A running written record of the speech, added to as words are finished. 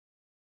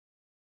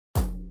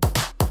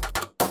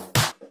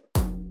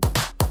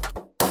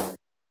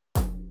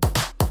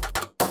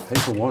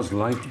Paper was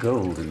like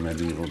gold in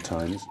medieval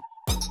times.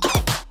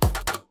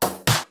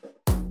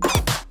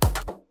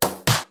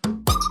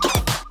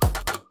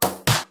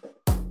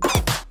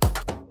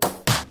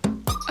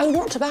 Oh,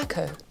 not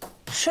tobacco.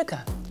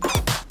 Sugar.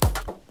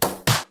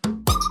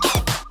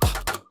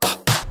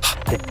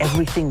 That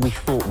everything we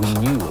thought we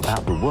knew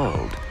about the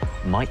world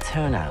might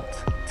turn out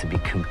to be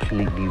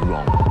completely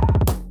wrong.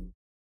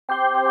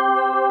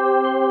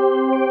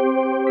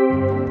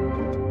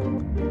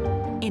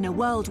 In a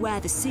world where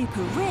the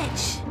super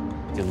rich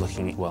You're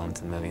looking well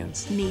into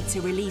millions. need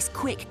to release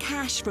quick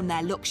cash from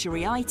their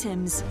luxury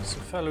items, It's a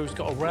fellow who's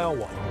got a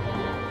railway.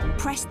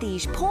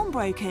 Prestige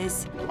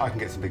Pawnbrokers I can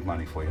get some big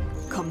money for you.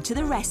 come to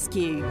the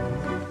rescue.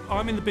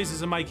 I'm in the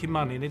business of making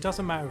money, and it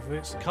doesn't matter if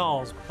it's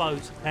cars,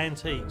 boats,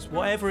 antiques,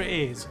 whatever it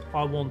is,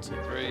 I want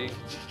it. 3,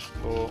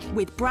 4.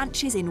 With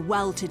branches in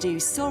well-to-do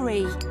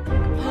Surrey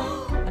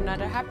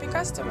Another happy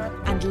customer.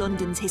 and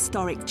London's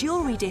historic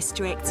jewellery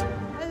district,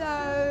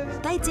 Hello.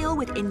 they deal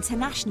with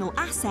international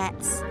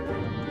assets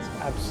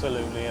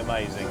Absolutely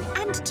amazing.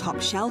 and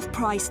top-shelf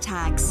price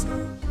tags.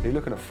 You're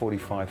looking at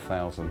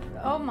 45,000.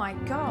 Oh my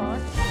God.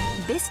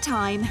 This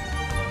time,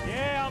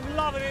 Yeah, I'm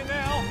loving it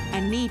now.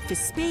 a need for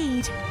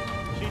speed,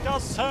 She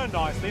does turn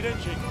nicely,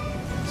 doesn't she?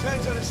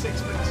 Turns on a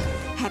sixpence.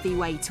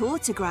 heavyweight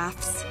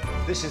autographs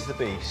This is the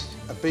beast.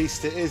 A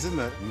beast it is, isn't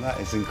it? And that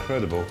is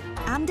incredible.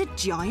 and a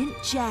giant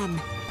gem.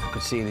 I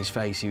could see in his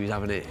face he was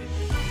having it.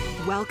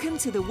 Welcome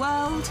to the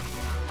world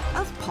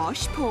of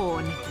Posh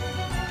Pawn.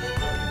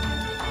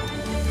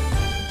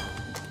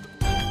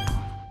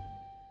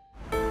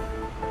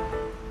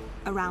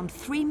 Around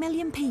 3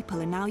 million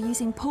people are now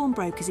using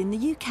pawnbrokers in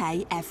the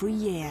UK every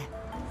year.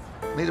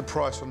 Need a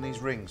price on these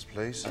rings,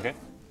 please. Okay.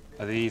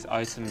 Are these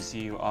items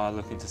you are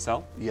looking to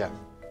sell? Yeah.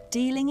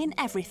 Dealing in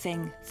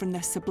everything from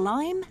the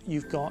sublime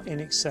You've got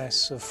in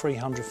excess of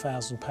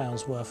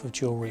 £300,000 worth of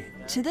jewellery.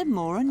 to the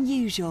more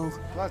unusual.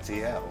 Bloody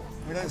hell.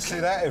 We don't see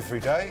that every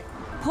day.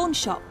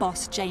 Pawnshop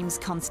boss James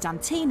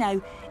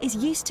Constantino is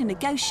used to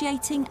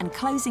negotiating and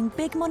closing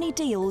big money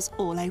deals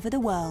all over the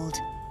world.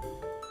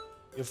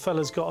 Your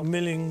fella's got €1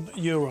 million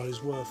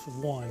worth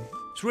of wine.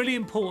 It's really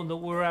important that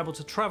we're able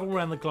to travel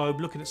around the globe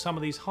looking at some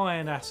of these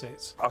high-end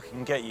assets. I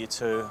can get you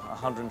to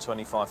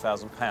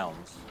 £125,000.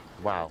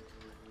 Wow.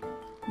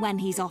 When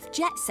he's off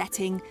jet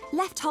setting,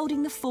 left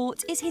holding the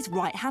fort is his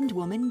right-hand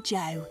woman,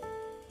 Jo.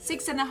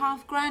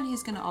 6.5 grand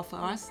he's going to offer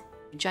us.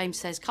 James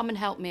says, come and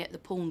help me at the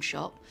pawn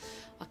shop.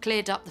 I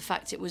cleared up the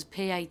fact it was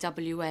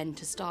PAWN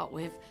to start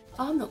with.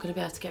 I'm not going to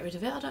be able to get rid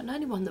of it. I don't know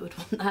anyone that would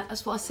want that.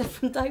 That's what I said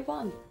from day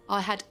one. I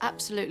had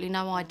absolutely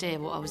no idea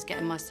what I was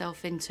getting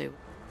myself into.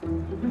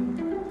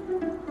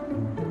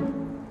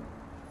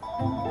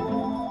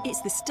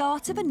 It's the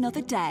start of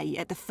another day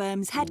at the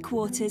firm's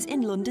headquarters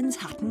in London's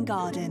Hatton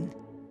Garden.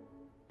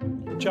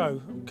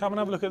 Joe, come and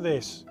have a look at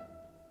this.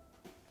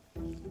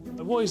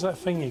 What is that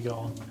thing you got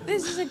on?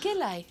 This is a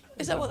gillet.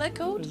 Is that what they're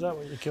called? Is that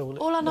what you call it?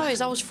 All I know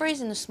is I was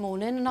freezing this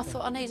morning and I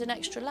thought I needed an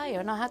extra layer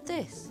and I had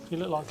this. You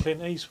look like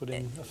Clint Eastwood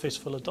in A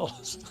Fistful of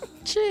Dollars.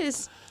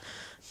 Cheers.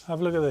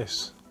 Have a look at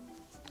this.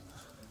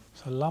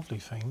 It's a lovely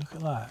thing, look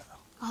at that.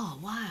 Oh,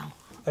 wow.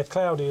 They're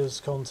Claudia's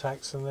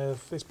contacts and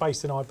it's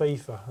based in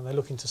Ibiza and they're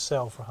looking to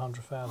sell for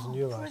 €100,000.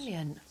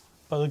 Brilliant.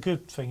 But the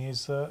good thing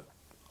is that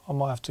I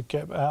might have to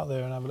get out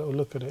there and have a little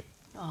look at it.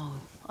 Oh,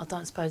 I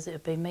don't suppose it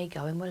would be me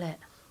going, will it?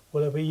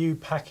 Will it be you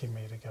packing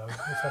me to go, if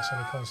that's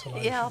any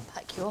consolation? Yeah, I'll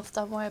pack you off,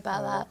 don't worry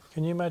about that.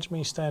 Can you imagine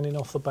me standing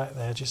off the back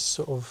there, just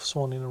sort of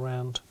swanning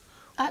around?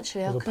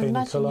 Actually, I with a can pina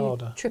imagine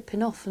colada? you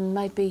tripping off and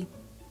maybe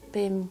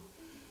being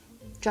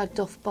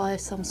dragged off by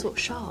some sort of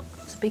shark,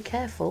 so be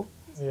careful.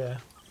 Yeah.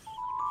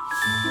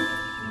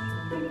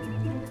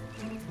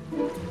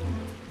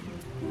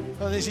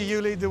 Oh, Lizzie,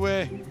 you lead the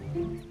way.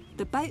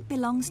 The boat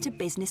belongs to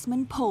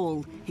businessman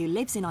Paul, who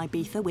lives in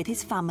Ibiza with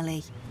his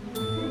family.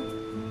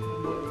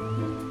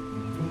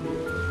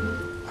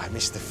 I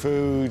miss the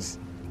food.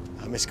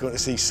 I miss going to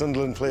see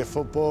Sunderland play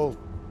football.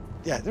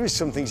 Yeah, there is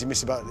some things you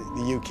miss about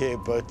the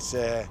UK, but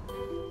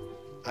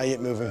I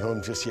ain't moving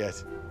home just yet.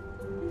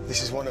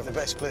 This is one of the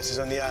best places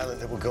on the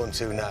island that we're going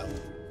to now.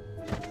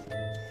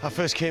 I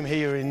first came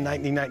here in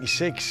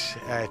 1996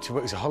 to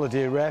work as a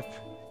holiday rep,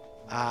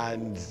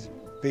 and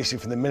basically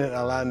from the minute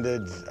I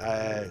landed,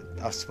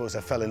 I suppose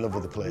I fell in love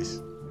with the place.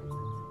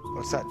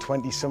 What's that,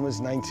 20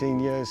 summers, 19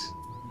 years?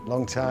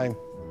 Long time.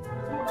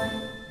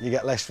 You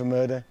get less for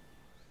murder.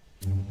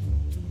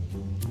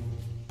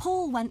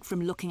 Paul went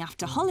from looking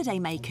after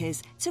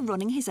holidaymakers to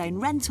running his own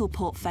rental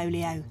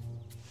portfolio.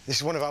 This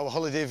is one of our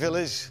holiday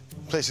villas.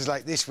 Places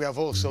like this, we have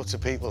all sorts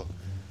of people.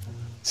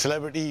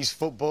 Celebrities,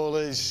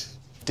 footballers,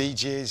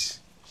 DJs,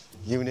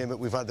 you name it,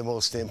 we've had them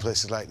all stay in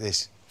places like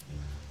this.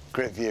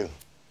 Great view.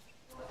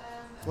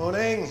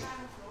 Morning.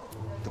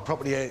 The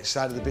property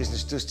side of the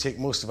business does take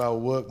most of our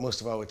work,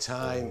 most of our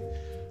time.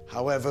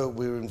 However,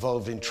 we're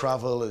involved in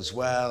travel as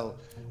well,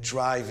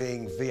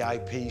 driving,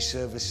 VIP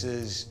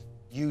services.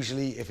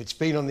 Usually, if it's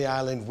been on the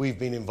island, we've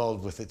been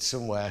involved with it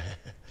somewhere.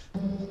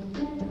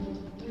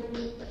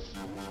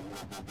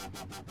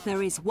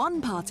 There is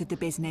one part of the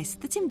business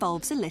that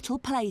involves a little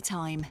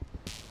playtime.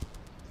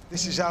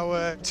 This is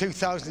our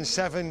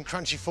 2007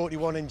 Crunchy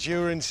 41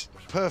 Endurance.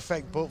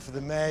 Perfect boat for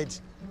the med.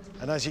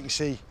 And as you can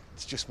see,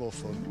 it's just more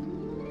fun.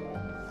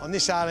 On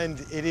this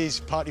island, it is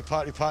party,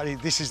 party, party.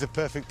 This is the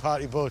perfect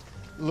party boat.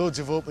 Loads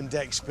of open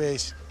deck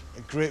space,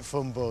 a great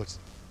fun boat.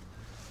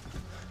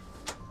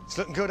 It's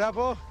looking good,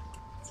 Abo?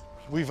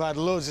 We've had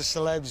loads of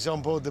celebs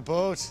on board the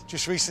boat.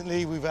 Just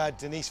recently, we've had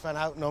Denise Van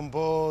Houten on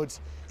board,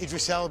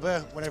 Idris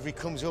Elba, whenever he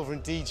comes over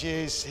and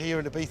DJs here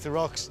in Ibiza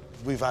Rocks.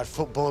 We've had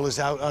footballers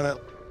out on it.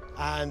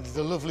 And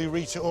the lovely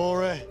Rita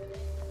Ora.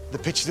 The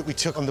picture that we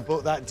took on the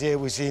boat that day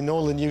was in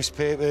all the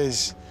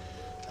newspapers.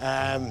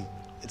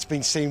 It's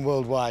been seen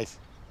worldwide.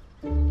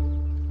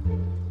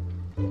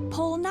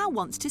 Paul now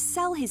wants to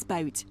sell his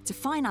boat to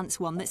finance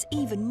one that's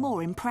even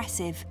more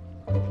impressive.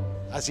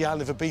 As the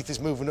island of Ibiza's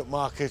moving up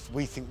market,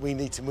 we think we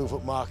need to move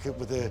up market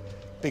with a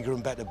bigger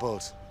and better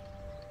boat.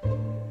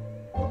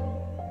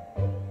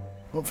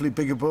 Hopefully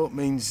bigger boat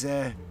means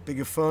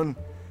bigger fun.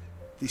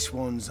 This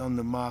one's on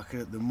the market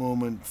at the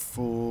moment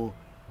for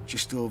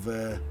just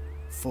over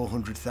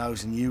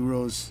 400,000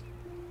 euros,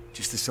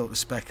 just the sort of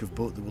spec of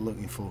boat that we're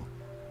looking for.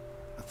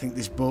 I think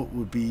this boat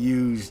would be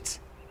used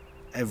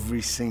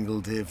every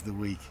single day of the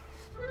week.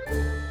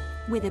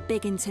 With a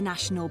big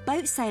international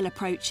boat sale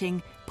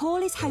approaching,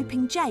 Paul is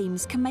hoping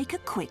James can make a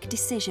quick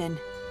decision.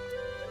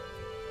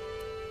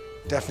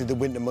 Definitely the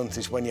winter month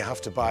is when you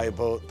have to buy a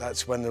boat.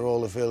 That's when they're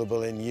all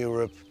available in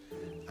Europe,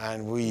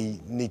 and we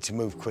need to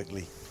move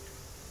quickly.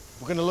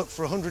 We're going to look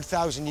for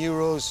 100,000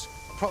 euros,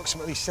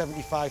 approximately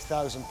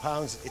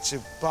 £75,000. It's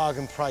a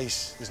bargain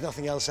price. There's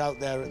nothing else out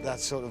there at that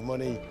sort of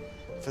money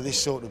for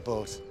this sort of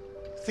boat.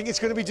 Think it's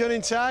going to be done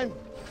in time?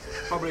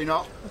 Probably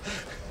not.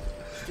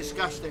 It's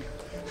disgusting.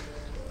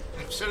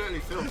 Absolutely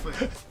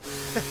filthy.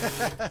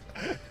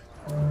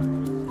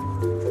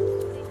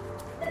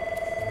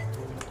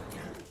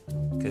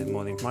 Good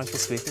morning, Michael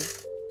speaking.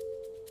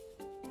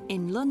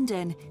 In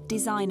London,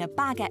 designer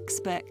bag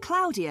expert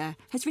Claudia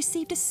has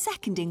received a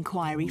second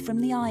inquiry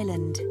from the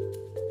island.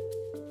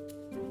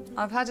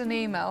 I've had an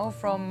email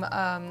from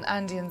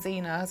Andy and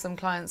Zena, some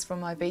clients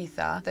from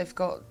Ibiza. They've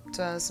got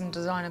some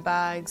designer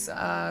bags,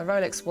 a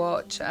Rolex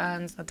watch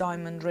and a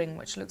diamond ring,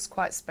 which looks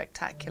quite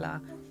spectacular.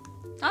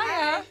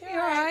 Hiya, you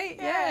all right?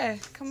 Yeah,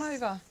 come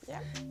over. Yeah.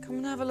 Come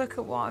and have a look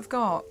at what I've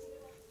got.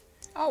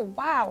 Oh,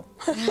 wow.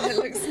 It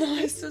looks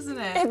nice, doesn't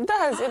it? It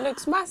does, it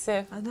looks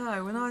massive. I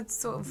know, when I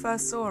sort of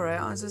first saw it,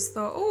 I just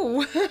thought,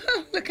 oh,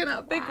 looking at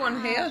a big one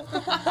here.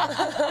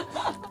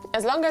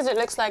 As long as it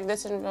looks like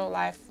this in real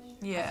life,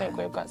 yeah. I think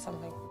we've got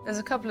something. There's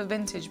a couple of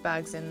vintage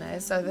bags in there,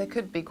 so they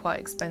could be quite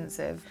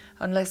expensive.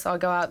 Unless I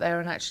go out there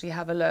and actually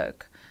have a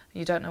look.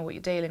 You don't know what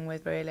you're dealing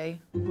with,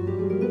 really.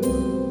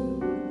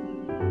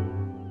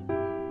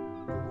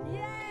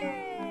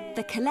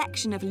 The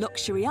collection of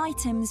luxury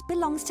items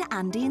belongs to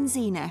Andy and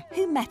Zena,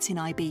 who met in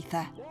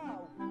Ibiza.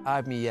 I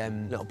had me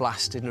little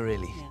blast, didn't I,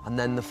 really? Yeah. And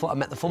then I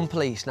met the fun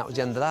police, and that was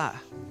the end of that.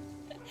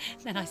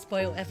 Then I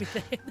spoiled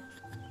everything.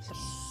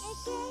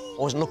 I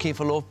wasn't looking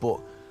for love, but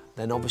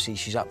then obviously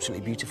she's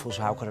absolutely beautiful,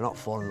 so how could I not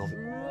fall in love?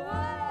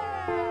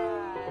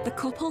 The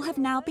couple have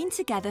now been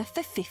together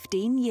for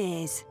 15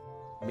 years.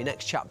 My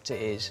next chapter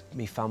is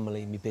me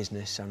family, me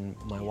business and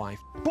my wife.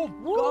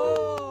 Boom!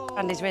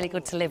 Andy's really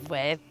good to live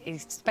with. He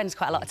spends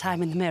quite a lot of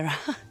time in the mirror,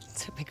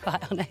 to be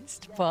quite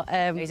honest. But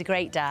he's a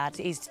great dad.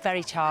 He's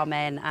very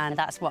charming, and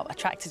that's what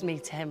attracted me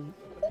to him.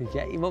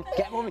 Get mummy!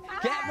 Get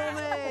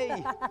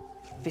mummy!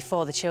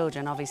 Before the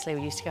children, obviously,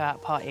 we used to go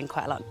out partying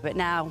quite a lot, but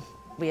now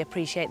we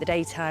appreciate the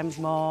daytimes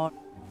more.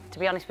 To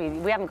be honest with you,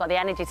 we haven't got the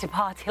energy to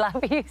party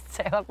like we used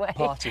to, have we?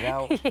 Partied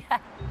out. Yeah.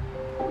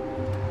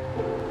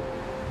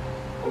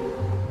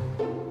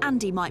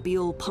 Andy might be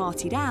all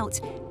partied out,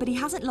 but he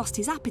hasn't lost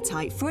his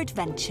appetite for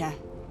adventure.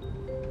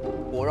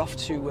 We're off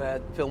to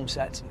the film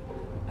set.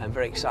 I'm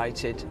very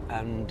excited,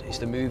 and it's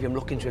the movie I'm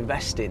looking to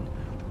invest in.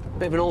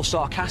 Bit of an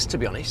all-star cast, to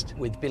be honest,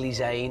 with Billy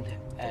Zane,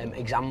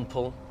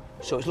 Example.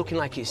 So it's looking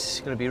like it's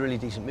going to be a really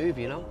decent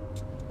movie, you know?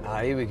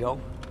 Here we go.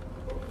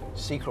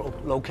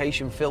 Secret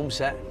location film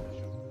set.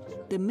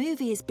 The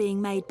movie is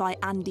being made by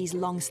Andy's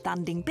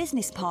long-standing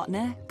business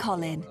partner,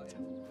 Colin.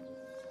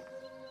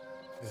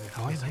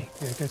 How are you, mate?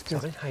 Yeah, good,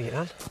 good. How you getting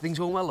on? Things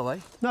going well, are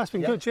they? No, it's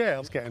been good, yeah.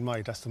 It's getting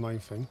made, that's the main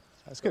thing.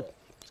 It's good,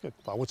 it's good.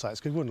 But I would say it's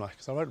good, wouldn't I?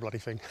 Because I wrote the bloody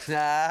thing.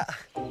 Nah.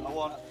 I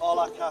want all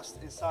our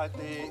cast inside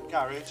the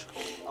garage,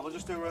 and we'll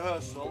just do a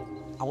rehearsal.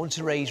 I want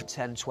to raise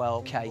 10,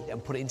 12k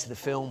and put it into the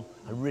film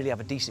and really have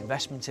a decent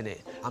investment in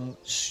it. I'm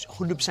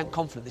 100%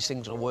 confident this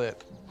thing's going to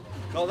work.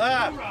 Got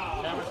that!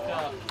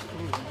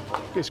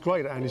 It's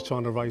great that Andy's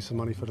trying to raise some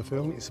money for the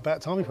film. It's about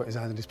time he put his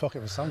hand in his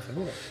pocket for something,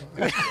 isn't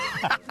it?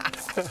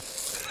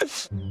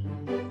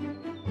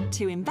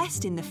 To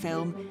invest in the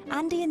film,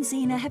 Andy and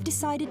Zena have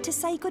decided to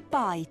say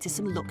goodbye to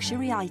some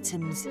luxury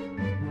items.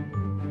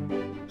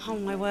 Oh,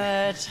 my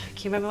word. Can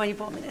you remember when you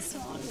bought me this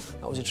one?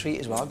 That was a treat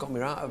as well. Got me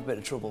out of a bit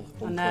of trouble.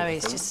 I know,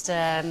 he's just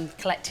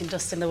collecting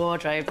dust in the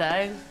wardrobe,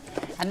 though.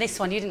 And this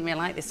one, you didn't really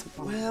like this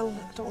one. Well,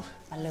 I don't...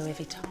 A Louis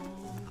Vuitton.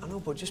 I know,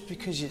 but just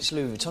because it's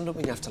Louis Vuitton don't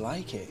mean you have to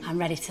like it. I'm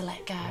ready to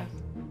let go.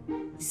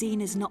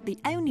 Zena's not the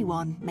only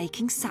one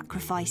making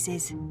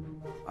sacrifices.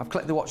 I've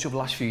collected the watch over the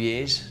last few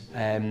years.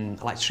 I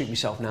like to treat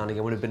myself now and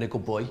again when I've been a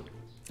good boy.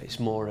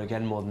 It's more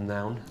than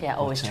now. Yeah,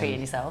 always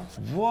treating yourself.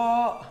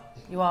 What?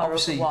 You are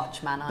a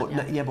watch man, aren't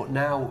you? Yeah, but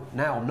now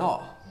I'm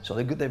not. So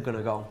they're going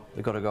to go.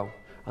 They've got to go.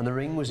 And the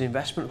ring was an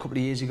investment a couple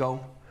of years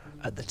ago.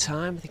 At the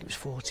time, I think it was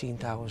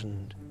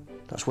 14,000.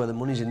 That's where the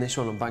money's in this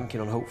one. I'm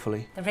banking on,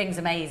 hopefully. The ring's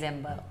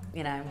amazing, but,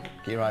 you know...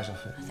 Get your eyes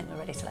off it. I think we're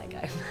ready to let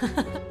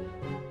go.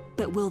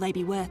 But will they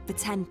be worth the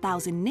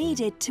 10,000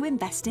 needed to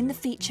invest in the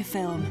feature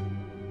film?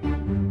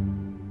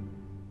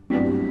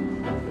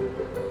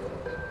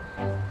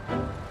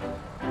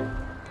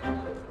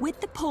 With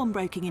the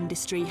pawnbroking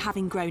industry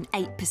having grown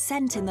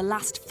 8% in the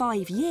last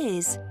 5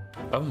 years...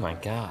 Oh my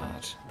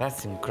God,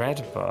 that's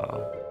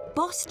incredible.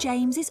 Boss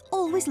James is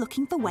always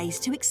looking for ways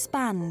to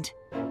expand.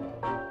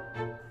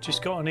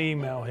 Just got an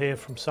email here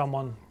from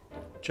someone,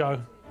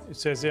 Joe. It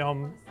says,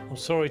 I'm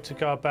sorry to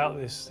go about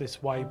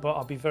this way, but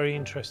I'll be very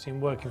interested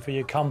in working for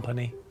your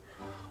company.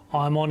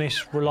 I'm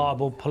honest,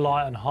 reliable,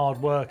 polite and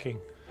hard-working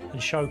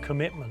and show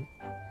commitment.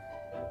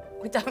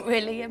 We don't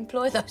really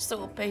employ those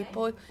sort of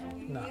people.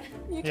 No.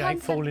 He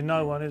ain't fooling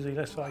no one, is he?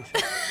 Let's face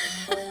it.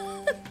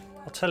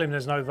 I'll tell him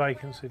there's no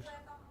vacancies.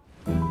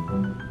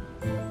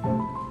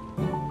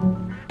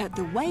 At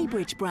the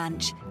Weybridge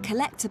branch,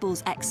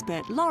 collectibles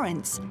expert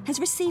Lawrence has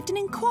received an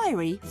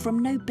inquiry from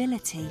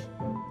nobility.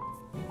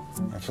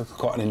 I've got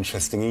quite an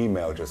interesting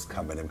email just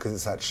come in because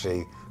it's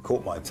actually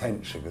caught my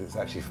attention because it's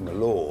actually from a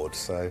lord,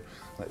 so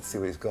let's see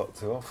what he's got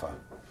to offer.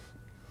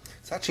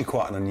 It's actually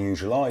quite an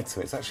unusual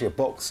item. It's actually a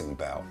boxing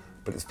belt,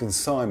 but it's been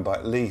signed by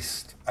at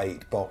least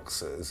 8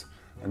 boxers,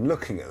 and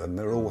looking at them,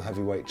 they're all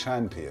heavyweight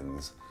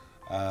champions.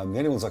 The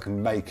only ones I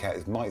can make out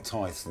is Mike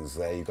Tyson's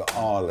there, you've got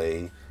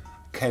Ali,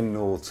 Ken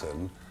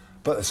Norton,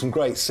 but there's some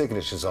great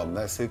signatures on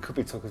there, so it could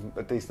be talking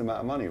a decent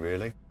amount of money,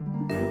 really.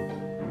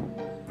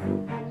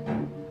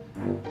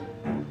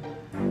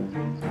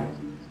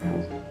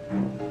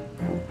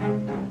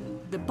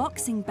 The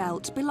boxing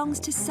belt belongs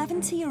to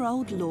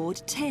 70-year-old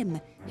Lord Tim,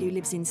 who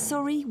lives in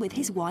Surrey with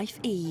his wife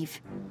Eve.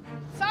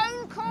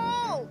 Phone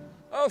call!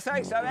 Oh,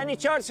 thanks, love. Any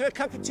chance for a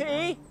cup of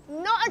tea?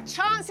 Not a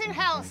chance in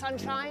hell,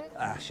 sunshine.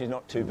 Ah, she's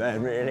not too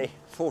bad, really.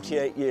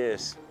 48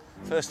 years.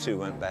 First 2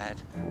 weren't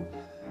bad.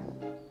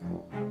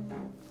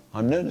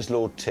 I'm known as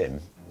Lord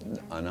Tim,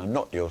 and I'm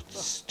not your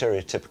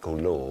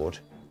stereotypical lord.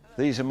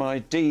 These are my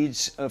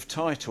deeds of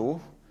title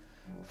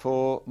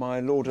for my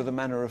Lord of the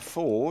Manor of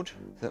Ford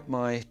that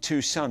my 2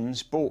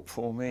 sons bought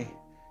for me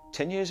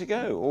 10 years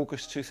ago,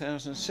 August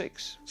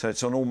 2006. So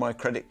it's on all my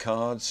credit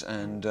cards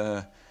and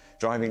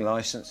driving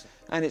licence,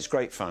 and it's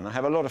great fun. I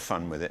have a lot of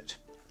fun with it.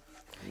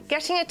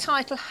 Getting a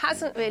title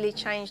hasn't really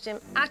changed him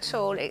at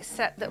all,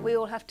 except that we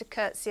all have to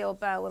curtsy or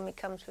bow when we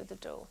come through the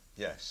door.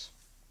 Yes.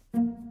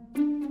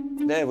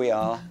 There we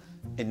are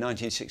in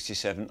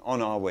 1967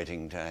 on our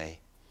wedding day.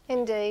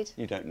 Indeed.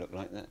 You don't look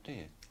like that, do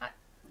you?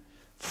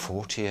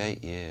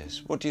 48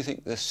 years. What do you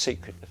think the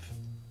secret of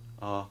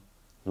our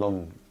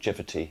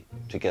longevity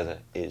together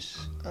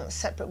is?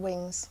 Separate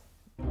wings.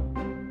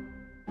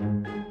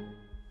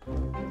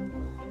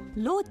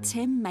 Lord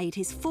Tim made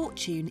his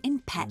fortune in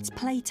pet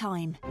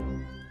playtime.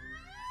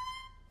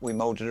 We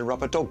moulded a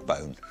rubber dog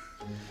bone,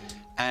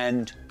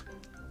 and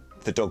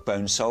the dog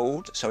bone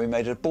sold, so we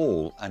made a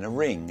ball and a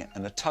ring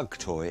and a tug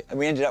toy, and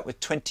we ended up with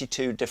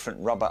 22 different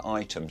rubber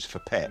items for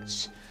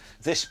pets.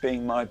 This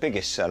being my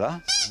biggest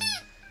seller,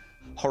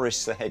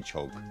 Horace the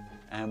Hedgehog,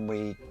 and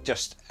we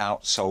just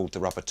outsold the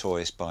rubber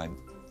toys by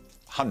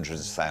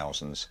hundreds of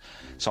thousands.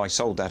 So I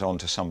sold that on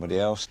to somebody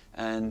else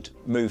and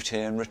moved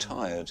here and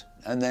retired.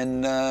 And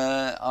then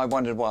I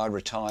wondered why I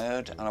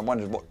retired, and I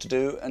wondered what to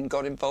do, and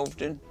got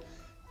involved in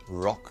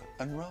rock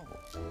and roll.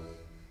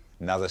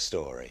 Another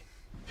story.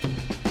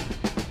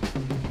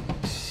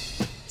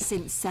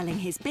 Since selling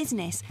his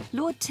business,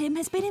 Lord Tim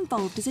has been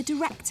involved as a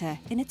director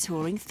in a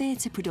touring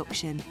theatre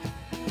production.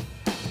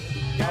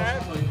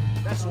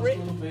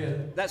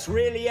 That's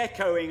really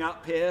echoing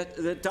up here.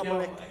 The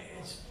double,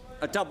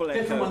 a double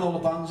echo. Different when all the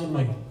bands on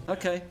me.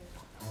 Okay.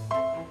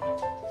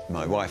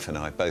 My wife and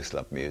I both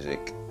love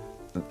music,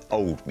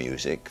 old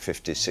music,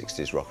 50s,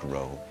 60s rock and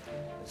roll.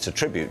 It's a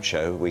tribute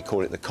show. We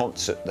call it the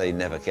concert they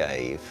never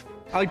gave.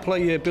 I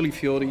play Billy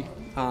Fiore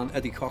and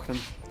Eddie Cochran.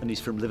 And he's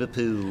from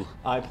Liverpool.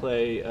 I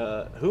play,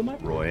 who am I?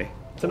 Roy.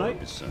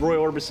 Tonight? Orbison. Roy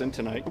Orbison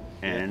tonight.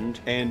 And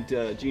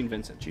Gene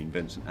Vincent. Gene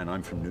Vincent. And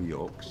I'm from New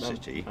York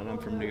City. And I'm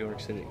from New York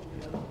City.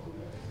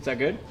 Is that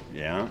good?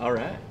 Yeah. All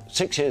right.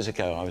 6 years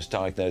ago, I was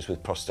diagnosed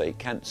with prostate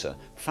cancer.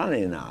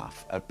 Funnily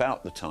enough,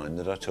 about the time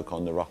that I took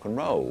on the rock and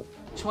roll.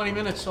 20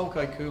 minutes,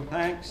 okay, cool.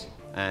 Thanks.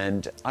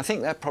 And I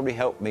think that probably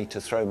helped me to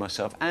throw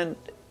myself and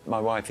my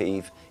wife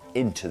Eve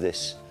into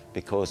this,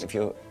 because if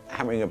you're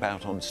hammering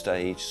about on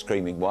stage,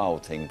 screaming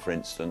Wild Thing, for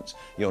instance,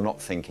 you're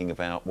not thinking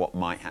about what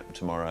might happen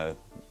tomorrow.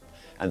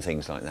 and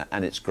things like that.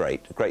 And it's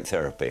great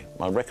therapy.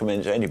 I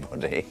recommend it to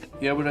anybody.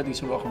 Yeah, we're ready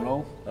to rock and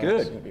roll.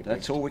 Good.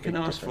 That's all we can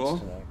ask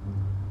for.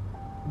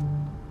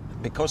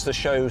 Because the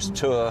shows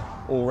tour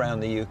all around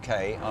the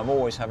UK, I'm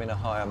always having to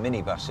hire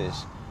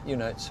minibuses. You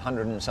know, it's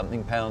 £100 and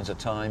something a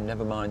time,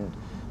 never mind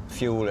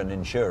fuel and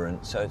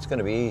insurance, so it's going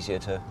to be easier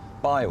to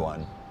buy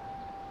one.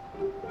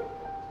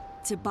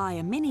 To buy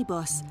a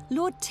minibus,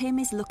 Lord Tim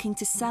is looking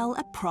to sell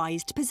a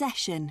prized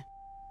possession.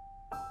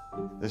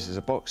 This is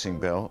a boxing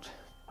belt,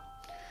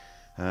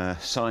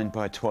 signed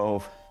by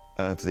 12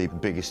 of the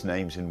biggest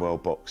names in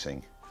world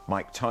boxing.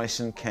 Mike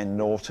Tyson, Ken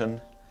Norton,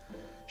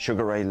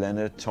 Sugar Ray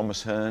Leonard,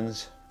 Thomas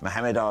Hearns,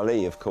 Muhammad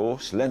Ali, of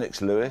course,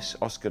 Lennox Lewis,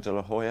 Oscar de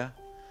la Hoya,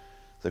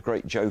 the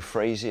great Joe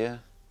Frazier.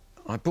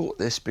 I bought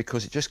this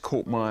because it just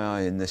caught my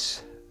eye in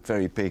this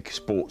very big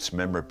sports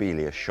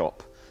memorabilia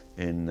shop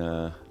in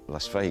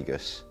Las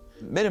Vegas.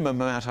 Minimum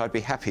amount I'd be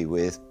happy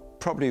with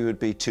probably would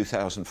be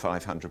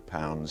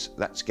 £2,500.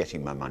 That's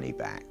getting my money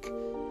back.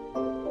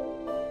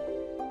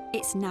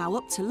 It's now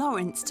up to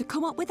Lawrence to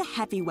come up with a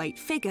heavyweight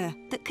figure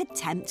that could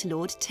tempt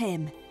Lord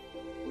Tim.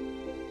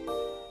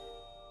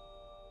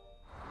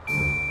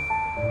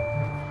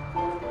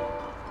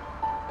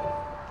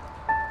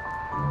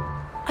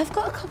 I've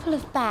got a couple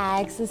of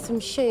bags and some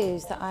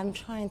shoes that I'm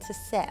trying to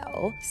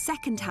sell.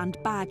 Second-hand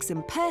bags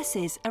and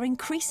purses are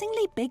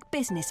increasingly big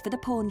business for the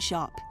pawn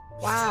shop.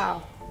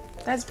 Wow,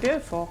 that's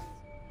beautiful.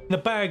 The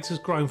bags has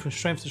grown from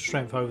strength to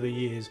strength over the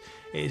years.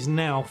 It is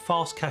now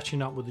fast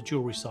catching up with the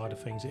jewellery side of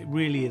things. It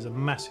really is a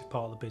massive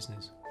part of the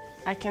business.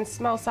 I can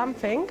smell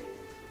something.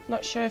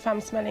 Not sure if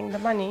I'm smelling the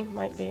money,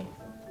 might be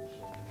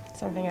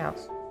something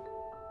else.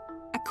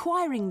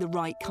 Acquiring the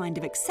right kind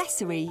of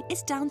accessory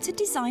is down to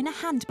designer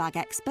handbag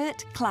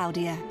expert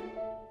Claudia.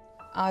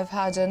 I've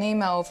had an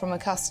email from a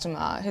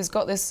customer who's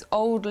got this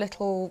old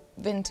little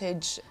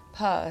vintage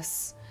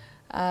purse,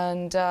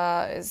 and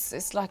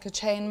it's like a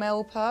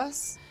chainmail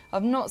purse.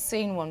 I've not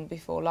seen one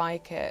before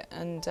like it,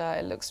 and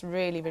it looks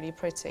really, really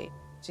pretty.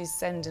 She's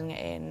sending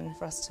it in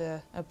for us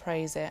to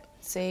appraise it,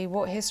 see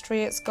what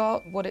history it's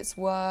got, what it's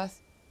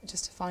worth,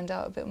 just to find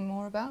out a bit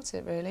more about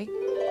it, really.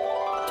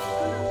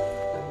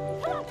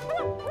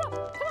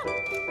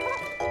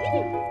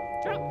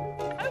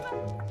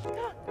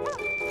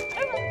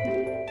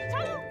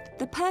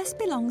 The purse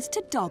belongs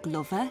to dog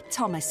lover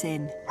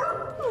Thomasin.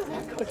 What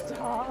a good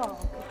dog.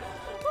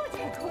 What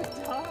a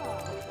good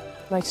dog.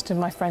 Most of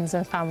my friends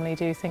and family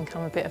do think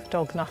I'm a bit of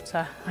dog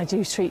nutter. I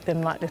do treat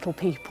them like little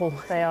people.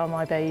 They are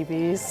my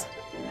babies.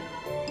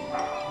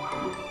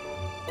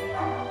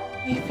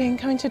 We've been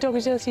coming to dog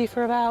agility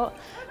for about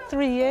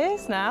 3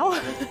 years now.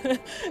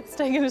 It's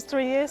taken us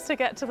 3 years to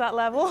get to that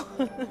level.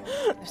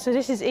 So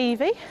this is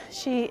Evie.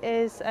 She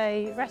is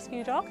a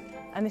rescue dog.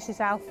 And this is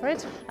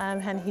Alfred,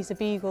 and he's a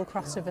beagle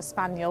crossed with a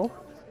spaniel.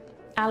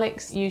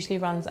 Alex usually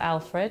runs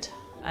Alfred,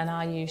 and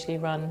I usually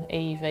run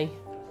Evie.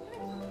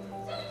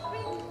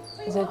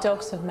 The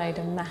dogs have made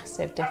a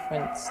massive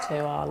difference to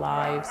our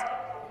lives.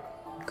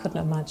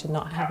 Couldn't imagine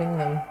not having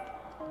them.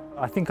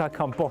 I think I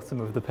come bottom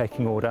of the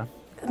pecking order.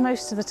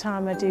 Most of the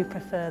time I do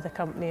prefer the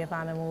company of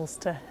animals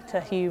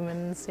to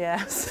humans,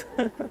 yes.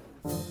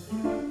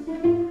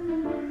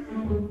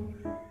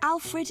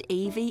 Alfred,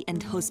 Evie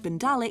and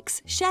husband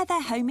Alex share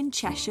their home in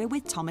Cheshire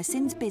with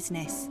Thomasin's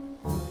business.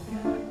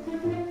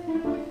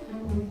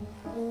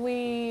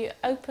 We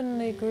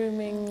opened the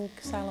grooming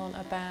salon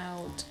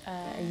about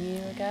a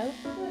year ago.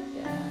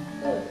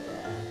 Yeah.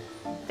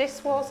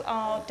 This was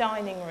our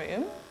dining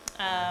room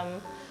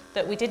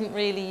that we didn't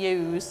really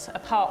use,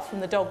 apart from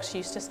the dogs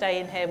used to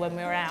stay in here when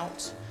we were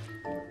out.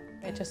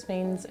 It just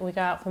means we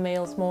go out for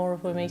meals more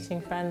if we're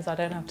meeting friends. I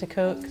don't have to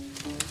cook.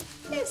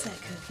 It's a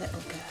good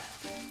little girl.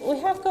 We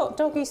have got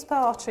doggy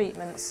spa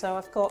treatments, so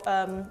I've got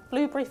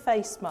blueberry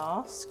face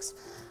masks,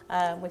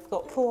 we've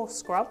got paw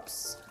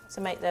scrubs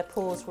to make their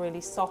paws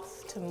really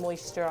soft and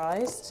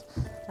moisturised.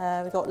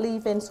 We've got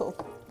leave-in sort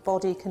of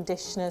body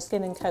conditioners,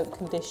 skin and coat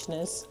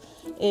conditioners,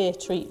 ear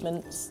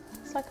treatments.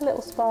 It's like a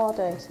little spa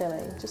day, Tilly,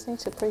 you just need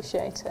to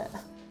appreciate it.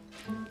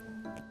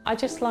 I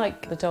just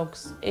like the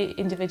dogs'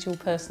 individual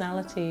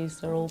personalities.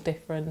 They're all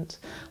different,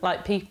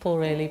 like people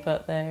really,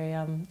 but they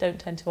don't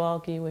tend to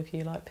argue with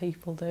you like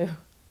people do.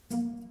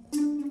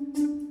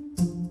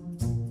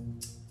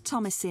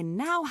 Thomasin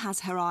now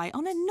has her eye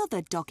on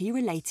another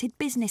doggy-related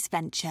business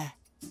venture.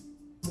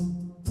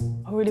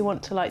 I really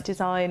want to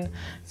design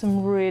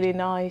some really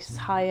nice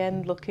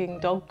high-end looking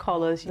dog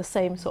collars, the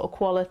same sort of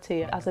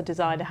quality as a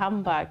designer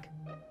handbag.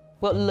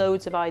 I've got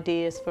loads of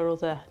ideas for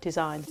other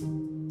designs.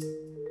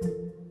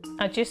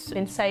 I've just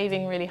been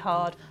saving really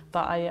hard,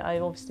 but I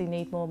obviously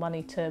need more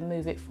money to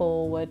move it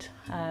forward.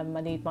 I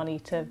need money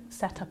to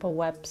set up a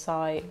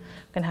website.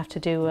 I'm going to have to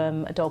do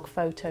a dog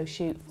photo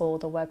shoot for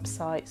the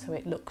website so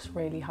it looks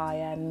really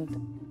high-end.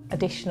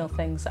 Additional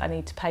things that I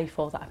need to pay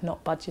for that I've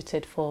not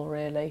budgeted for,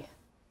 really.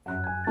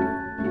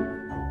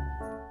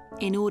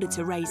 In order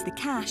to raise the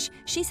cash,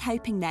 she's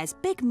hoping there's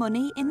big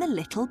money in the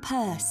little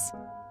purse.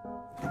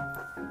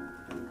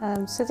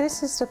 So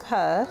this is the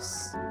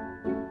purse.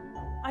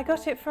 I I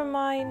got it from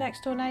my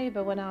next door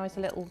neighbour when I was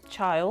a little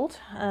child.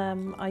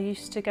 I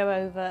used to go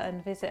over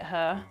and visit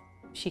her.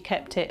 She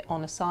kept it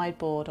on a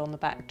sideboard on the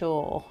back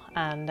door,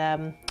 and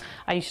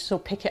I used to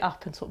sort of pick it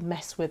up and sort of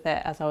mess with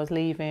it as I was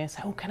leaving and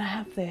say, oh, can I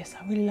have this?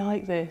 I really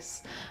like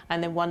this.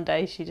 And then one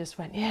day she just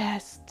went,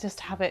 yes, just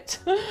have it.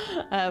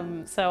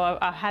 So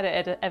I've had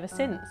it ever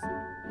since.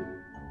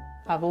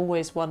 I've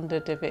always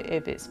wondered if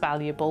it's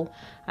valuable,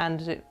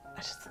 and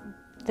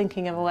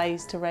thinking of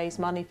ways to raise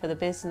money for the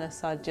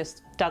business, I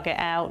just dug it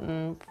out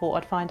and thought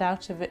I'd find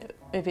out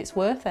if it's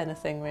worth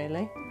anything,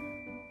 really.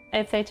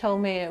 If they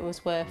told me it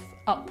was worth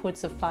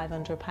upwards of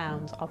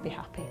 £500, I'd be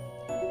happy.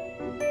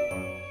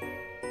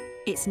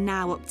 It's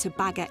now up to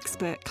bag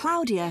expert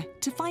Claudia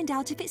to find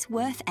out if it's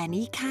worth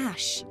any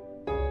cash.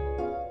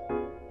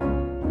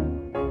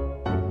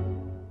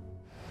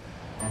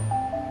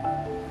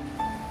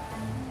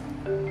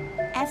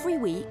 Every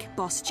week,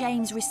 Boss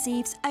James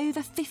receives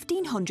over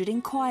 1,500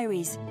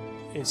 inquiries.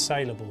 It's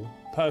saleable.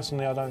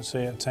 Personally, I don't see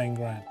it at 10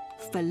 grand.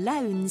 For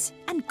loans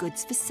and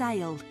goods for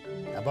sale.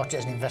 I bought it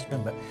as an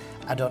investment, but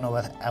I don't know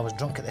whether I was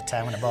drunk at the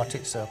time when I bought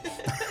it, so...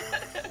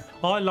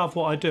 I love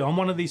what I do. I'm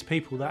one of these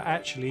people that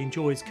actually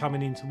enjoys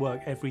coming into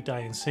work every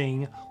day and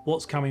seeing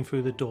what's coming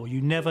through the door.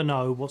 You never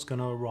know what's going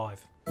to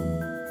arrive.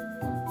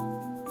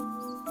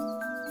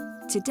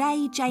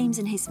 Today, James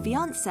and his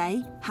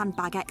fiancée,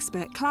 handbag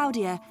expert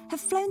Claudia,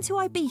 have flown to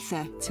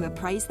Ibiza to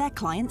appraise their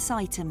clients'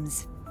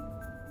 items.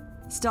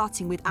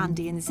 Starting with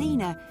Andy and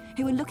Zena,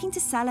 who are looking to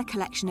sell a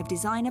collection of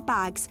designer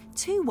bags,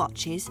 2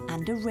 watches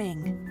and a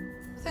ring.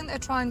 I think they're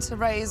trying to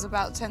raise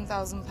about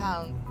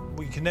 £10,000.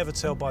 We can never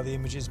tell by the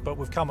images, but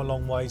we've come a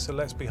long way, so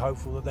let's be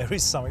hopeful that there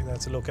is something there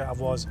to look at.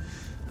 Otherwise,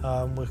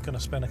 we're going to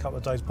spend a couple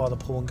of days by the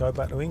pool and go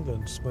back to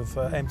England with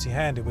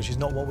empty-handed, which is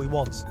not what we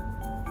want.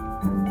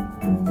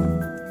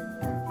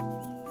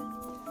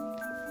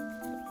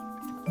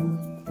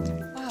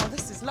 Wow,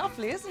 this is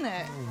lovely, isn't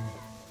it?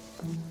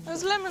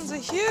 Those lemons are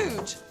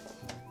huge.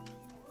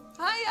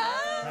 Hiya!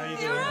 How you You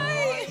doing?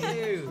 alright? How are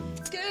you?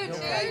 Good,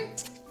 Okay. you?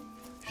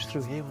 Just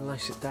through here when I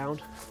sit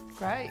down.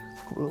 Great. A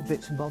couple little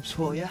bits and bobs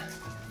for you.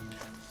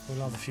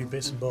 We'll have a few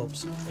bits and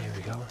bobs. Here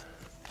we go.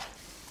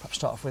 Perhaps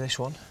start off with this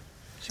one.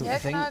 See what Yeah, you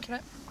think. can I open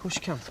it? Of course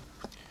you can.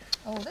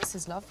 Oh, this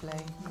is lovely.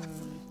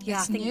 Yeah,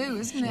 It's I think new,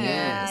 isn't it?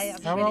 Yeah,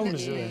 How old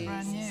is it?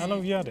 Brand new. How long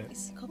have you had it?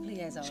 It's a couple of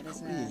years old,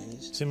 isn't it?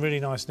 It's in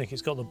really nice nick.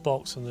 It's got the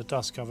box and the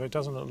dust cover. It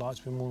doesn't look like it's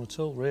been worn at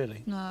all,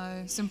 really.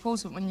 No, it's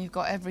important when you've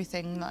got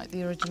everything like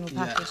the original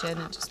package in.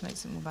 It just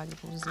makes it more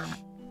valuable, doesn't it?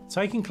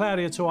 Taking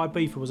Claudia to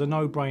Ibiza was a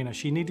no-brainer.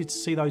 She needed to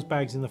see those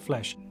bags in the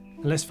flesh.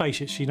 And let's face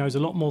it, she knows a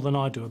lot more than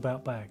I do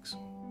about bags.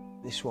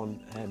 This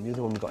one, the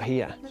other one we've got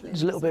here,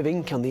 there's a little bit of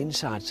ink on the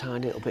inside,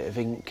 tiny little bit of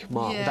ink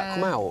mark. Would that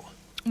come out?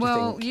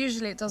 Well,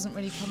 usually it doesn't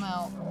really come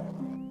out.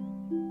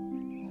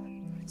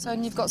 So,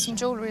 and you've got some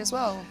jewellery as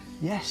well?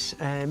 Yes,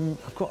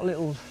 I've got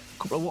a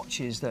couple of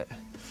watches that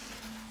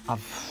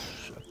I've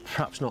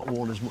perhaps not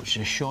worn as much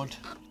as I should.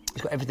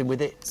 It's got everything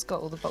with it. It's got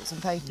all the box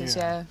and papers,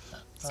 yeah.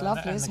 It's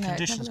lovely, isn't it? And the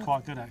condition's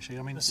quite good, actually.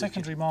 I mean, the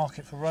secondary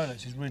market for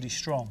Rolex is really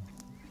strong.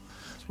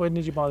 So when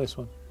did you buy this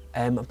one?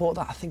 I bought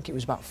that, I think it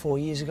was about 4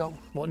 years ago.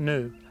 What,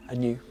 new?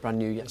 Brand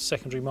new, yeah. The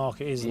secondary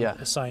market isn't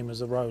the same as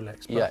the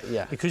Rolex. But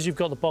Yeah. because you've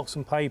got the box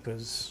and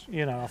papers,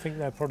 you know, I think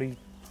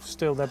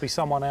there'll be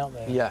someone out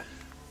there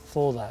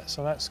for that,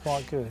 so that's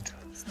quite good.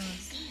 It's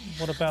nice.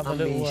 What about the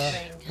little...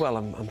 Well,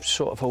 I'm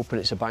sort of hoping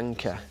it's a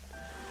banker,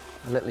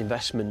 a little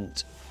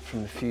investment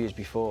from a few years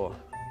before.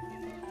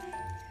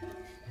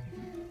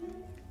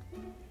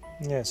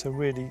 Yeah, it's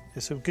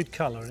a good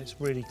colour and it's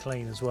really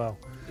clean as well.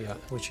 Yeah.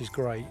 Which is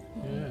great.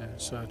 Yeah,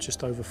 so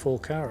just over 4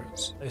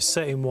 carats. It's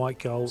set in white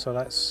gold, so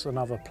that's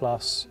another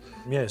plus.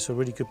 Yeah, it's a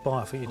really good buy.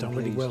 I think you've done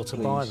really well to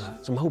buy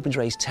that. So I'm hoping to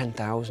raise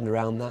 10,000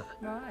 around that.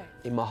 Right.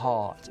 In my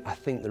heart, I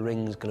think the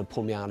ring's going to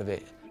pull me out of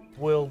it.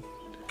 We'll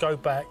go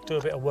back, do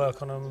a bit of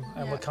work on them,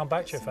 and we'll come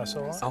back to you if that's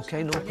all right.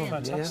 OK, no problem.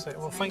 Fantastic.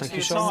 Well, thanks for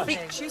your so time. much.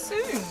 Speak to you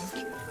soon.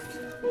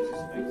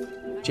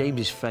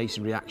 James's face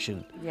and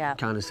reaction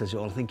kind of says it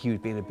all. I think he was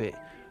being a bit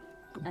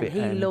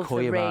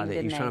coy about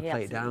it. He was trying to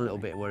play it down a little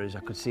bit, whereas I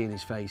could see in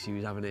his face he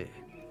was having it,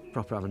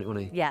 wasn't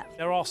he? Yeah.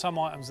 There are some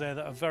items there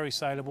that are very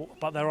saleable,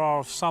 but there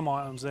are some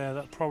items there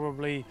that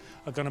probably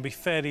are going to be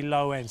fairly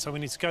low end. So we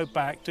need to go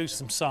back, do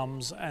some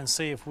sums, and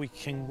see if we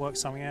can work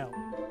something out.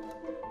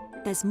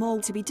 There's more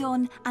to be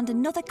done and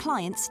another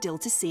client still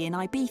to see in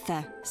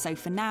Ibiza. So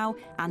for now,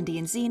 Andy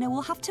and Zena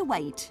will have to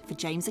wait for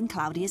James and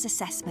Claudia's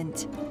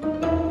assessment.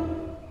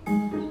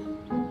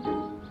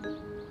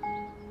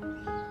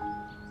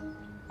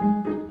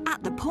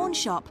 At the pawn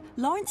shop,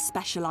 Lawrence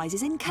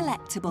specialises in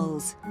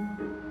collectibles.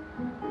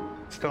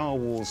 Star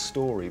Wars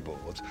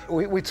storyboards.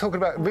 We're talking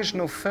about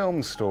original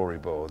film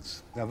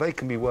storyboards. Now, they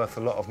can be worth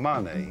a lot of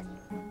money.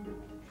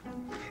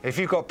 If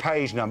you've got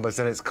page numbers,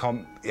 then it's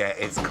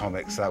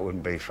comics. That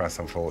wouldn't be for us,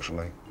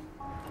 unfortunately.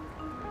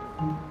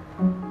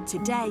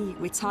 Today,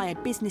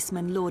 retired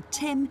businessman Lord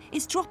Tim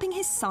is dropping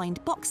his signed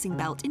boxing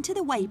belt into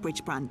the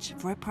Weybridge branch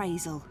for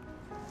appraisal.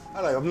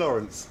 Hello, I'm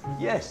Lawrence.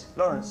 Yes,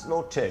 Lawrence,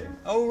 Lord Tim.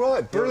 Oh,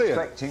 right, brilliant.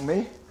 You're expecting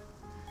me?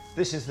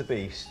 This is the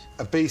beast.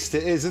 A beast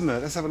it is, isn't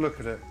it? Let's have a look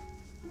at it.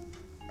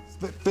 It's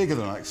a bit bigger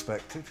than I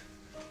expected.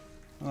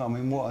 Oh, I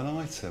mean, what an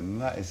item.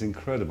 That is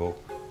incredible.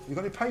 You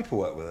got any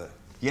paperwork with it?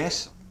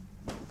 Yes.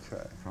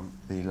 Okay. From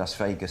the Las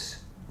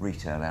Vegas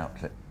retail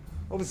outlet.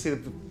 Obviously,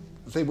 the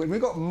thing, when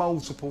we've got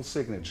multiple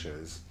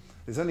signatures,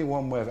 there's only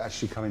one way of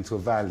actually coming to a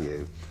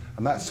value,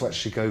 and that's to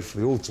actually go for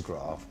the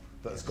autograph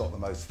that's got the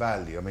most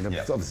value. I mean,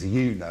 obviously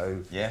you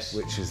know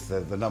which is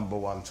the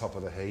 #1 top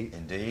of the heap.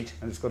 Indeed.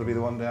 And it's got to be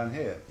the one down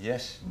here.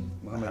 Yes.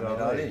 Muhammad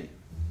Ali.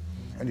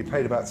 And you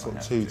paid about sort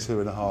of two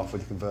and a half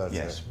when you converted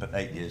it. Yes, but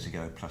 8 years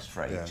ago plus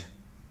freight. Yeah.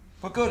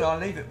 Well, good. I'll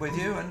leave it with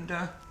you and.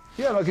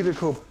 Yeah, I'll give you a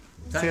call.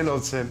 See you,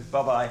 Lord Tim.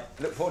 Bye-bye.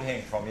 Look forward to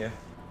hearing from you.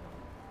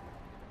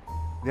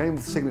 The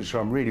only signature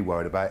I'm really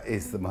worried about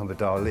is the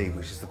Muhammad Ali,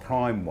 which is the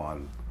prime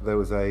one. There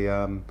was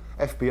a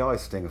FBI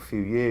sting a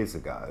few years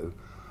ago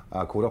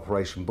called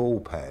Operation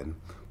Ballpen,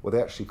 where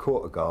they actually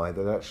caught a guy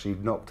that actually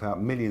knocked out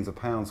millions of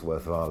pounds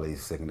worth of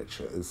Ali's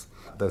signatures.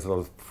 There's a lot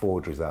of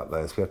forgeries out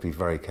there, so we have to be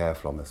very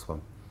careful on this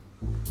one.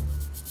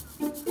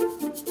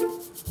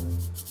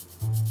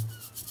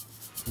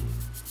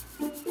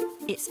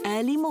 It's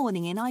early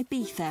morning in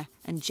Ibiza,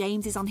 and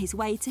James is on his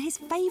way to his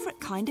favourite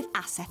kind of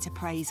asset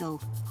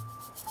appraisal.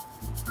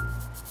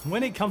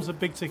 When it comes to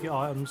big-ticket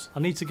items, I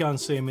need to go and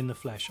see him in the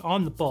flesh.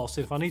 I'm the boss.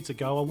 If I need to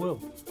go, I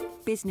will.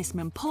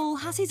 Businessman Paul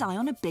has his eye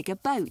on a bigger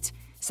boat,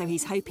 so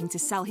he's hoping to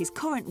sell his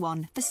current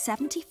one for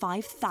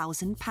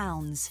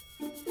 £75,000.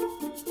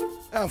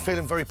 I'm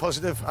feeling very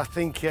positive. I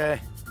think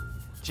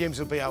James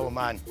will be our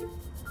man.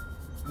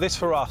 This,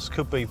 for us,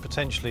 could be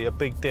potentially a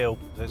big deal.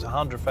 There's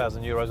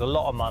 €100,000, a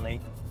lot of money.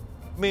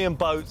 Me and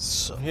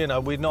boats, you know,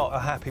 we're not a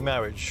happy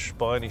marriage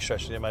by any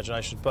stretch of the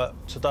imagination, but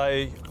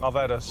today I've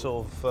had a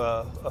sort of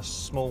a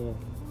small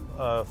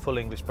full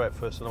English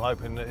breakfast, and I'm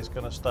hoping that it's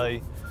going to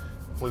stay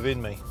within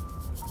me.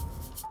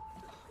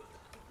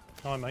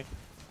 Hi, mate.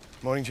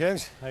 Morning,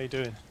 James. How you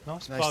doing?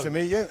 Nice to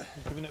meet you.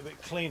 Giving it a bit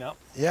of clean up.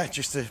 Yeah,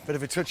 just a bit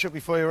of a touch-up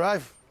before you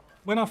arrive.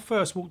 When I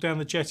first walked down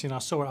the jetty and I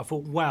saw it, I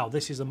thought, wow,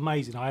 this is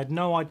amazing. I had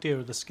no idea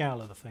of the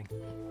scale of the thing.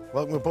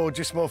 Welcome aboard,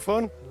 just more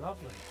fun.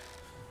 Lovely.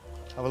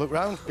 Have a look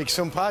round. Big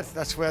sun pad,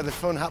 that's where the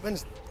fun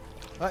happens.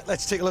 Right,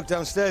 let's take a look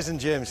downstairs then,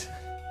 James.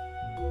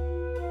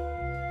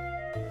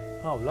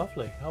 Oh,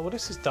 lovely. Oh, well,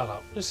 this is done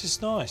up. This is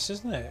nice,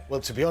 isn't it?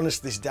 Well, to be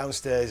honest, this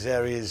downstairs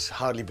area's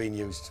hardly been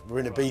used. We're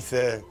in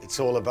Ibiza. It's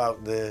all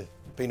about the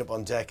being up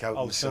on deck out in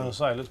the I was sun. going to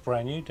say, it looks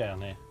brand new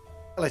down here.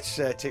 Let's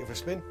take it for a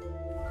spin.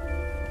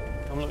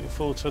 I'm looking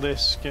forward to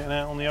this, getting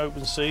out on the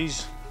open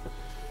seas.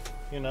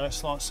 You know,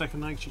 it's like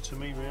second nature to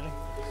me, really.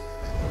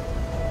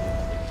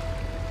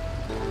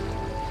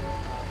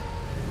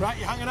 Right,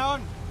 you hanging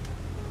on?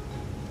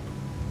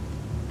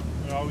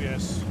 Oh,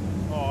 yes.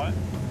 All right.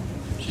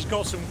 She's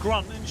got some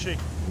grunt, isn't she?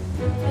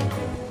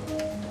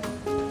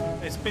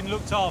 It's been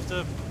looked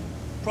after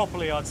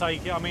properly, I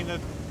take it. I mean, the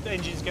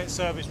engines get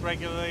serviced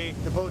regularly.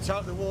 The boat's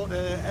out the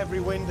water every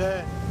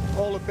winter.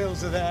 All the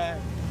bills are there.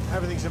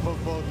 Everything's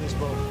above board in this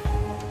boat.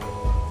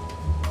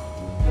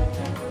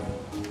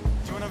 Do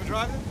you want to have a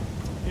drive then?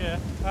 Yeah.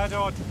 How do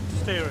I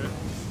steer it?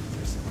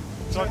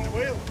 Turn the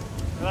wheel.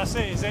 That's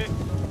it, is it?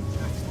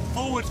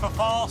 Forward for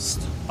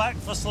fast, back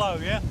for slow,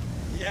 yeah?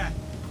 Yeah.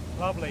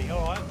 Lovely,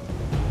 all right.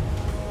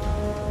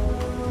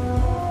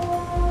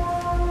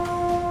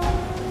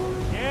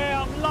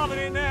 Yeah, I'm loving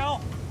it now.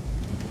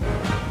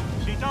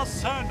 She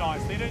does turn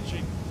nicely, doesn't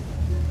she?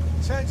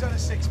 Turns on a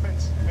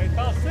sixpence. It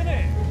does, doesn't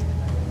it?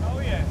 Oh,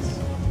 yes.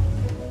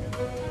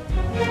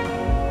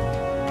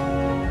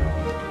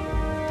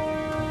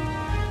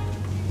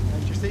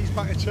 And just ease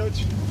back a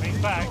touch.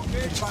 Ease back.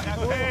 Ease back.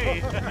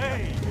 Hey,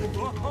 hey.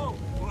 Whoa.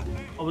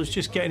 I was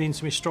just getting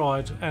into my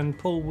stride, and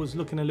Paul was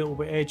looking a little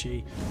bit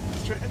edgy.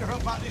 Straighten her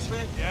up back this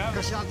way. Yeah.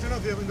 Because I don't know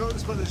if you ever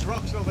noticed, but there's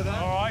rocks over there.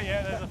 All right,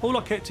 yeah. All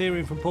I kept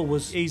hearing from Paul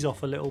was ease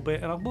off a little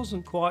bit, and I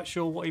wasn't quite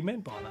sure what he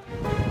meant by that.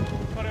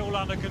 Got it all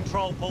under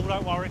control, Paul,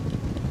 don't worry.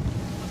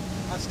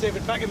 That's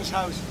David Beckham's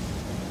house.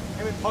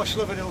 Him and Posh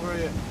living over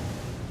here.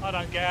 I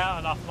don't get out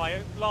enough,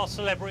 mate. Last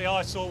celebrity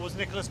I saw was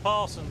Nicholas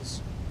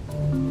Parsons.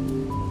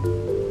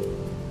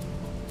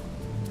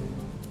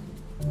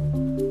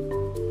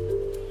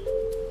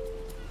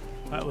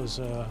 That was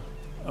a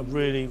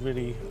really,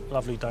 really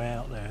lovely day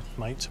out there,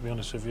 mate, to be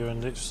honest with you,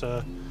 and it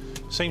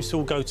seems to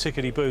all go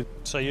tickety-boo.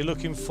 So you're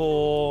looking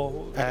for...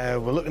 we're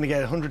looking to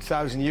get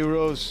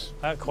 €100,000.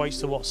 That equates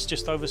to what's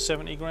just over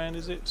 70 grand,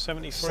 is it?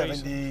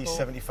 73?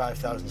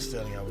 75,000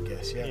 sterling, I would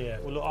guess, yeah. Yeah,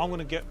 well, look, I'm going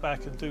to get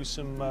back and do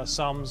some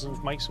sums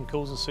and make some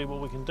calls and see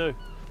what we can do.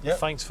 Yep.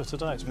 Thanks for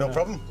today. It's no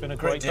problem. Been a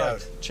great day.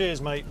 Out. Cheers,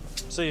 mate.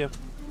 See you.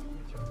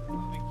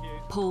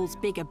 Paul's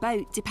bigger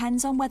boat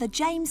depends on whether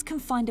James can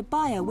find a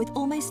buyer with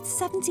almost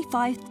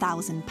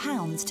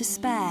 £75,000 to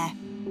spare.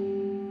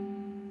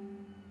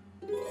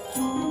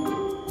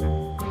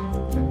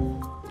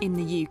 In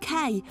the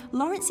UK,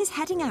 Lawrence is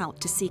heading out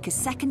to seek a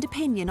second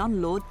opinion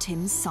on Lord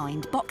Tim's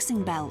signed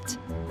boxing belt.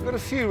 I've got a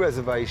few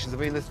reservations. I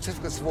mean, the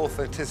certificates of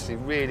authenticity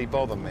really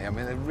bother me. I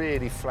mean, they're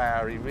really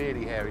flowery,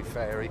 really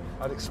hairy-fairy.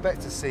 I'd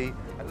expect to see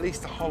at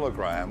least a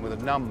hologram with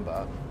a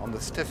number on the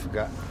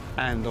certificate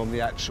and on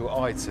the actual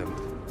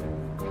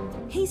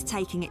item. He's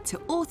taking it to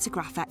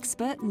autograph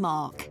expert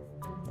Mark.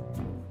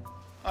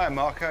 Hi,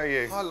 Mark, how are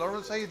you? Hi,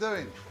 Lawrence, how you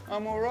doing?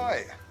 I'm all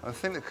right. The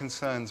thing that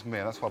concerns me,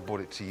 and that's why I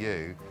brought it to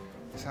you,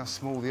 is how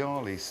small the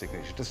Arley's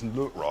signature doesn't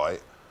look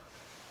right.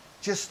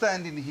 Just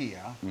standing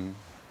here,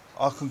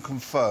 I can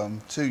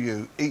confirm to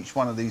you each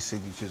one of these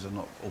signatures are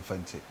not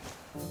authentic.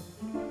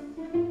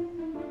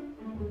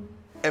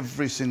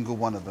 Every single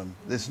one of them.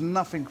 There's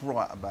nothing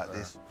right about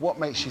this. What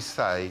makes you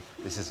say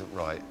this isn't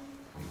right?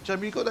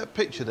 Jamie, you got that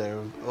picture there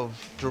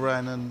of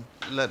Duran and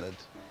Leonard?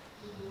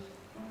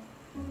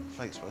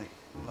 Thanks, mate.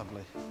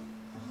 Lovely.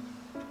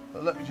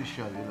 But let me just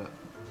show you, look.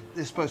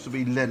 There's supposed to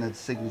be Leonard's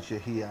signature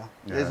here.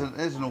 Yeah.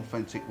 There's an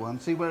authentic one.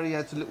 See where he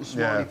has a little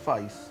smiley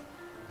face?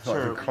 It's not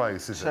even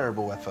close, is it?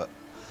 Terrible effort.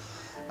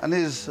 And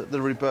here's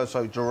the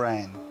Roberto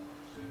Duran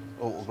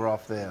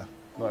autograph there.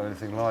 Not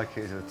anything like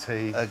it, is it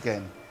a T?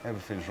 Again.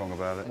 Everything's wrong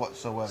about it.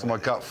 Whatsoever. So my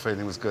gut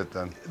feeling was good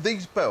then.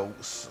 These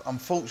belts,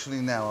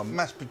 unfortunately now, are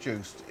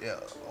mass-produced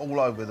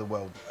all over the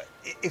world.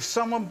 If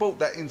someone brought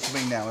that into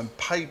me now and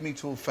paid me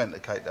to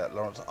authenticate that,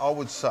 Lawrence, I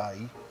would say,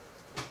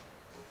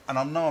 and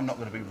I know I'm not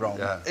going to be wrong,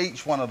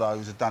 each one of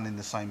those are done in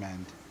the same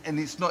hand. And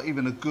it's not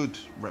even a good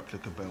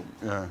replica belt.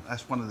 Yeah.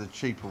 That's one of the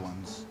cheaper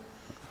ones.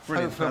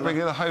 Brilliant. Hopefully I'll bring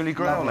you the Holy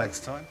Grail Lovely.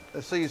 next time.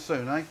 I'll see you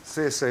soon, eh?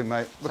 See you soon,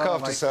 mate. Look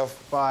after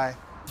yourself. Bye.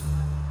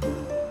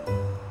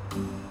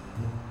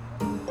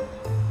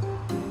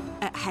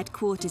 At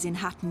headquarters in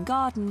Hatton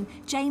Garden,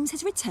 James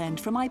has returned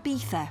from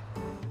Ibiza.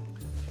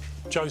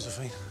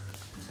 Josephine.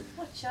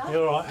 What, Charles?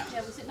 You all right?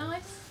 Yeah, was it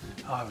nice?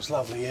 Oh, it was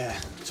lovely, yeah.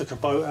 Took a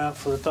boat out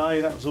for the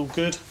day, that was all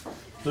good.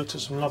 Looked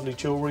at some lovely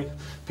jewellery,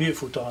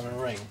 beautiful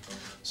diamond ring.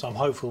 So I'm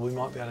hopeful we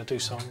might be able to do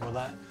something with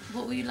that.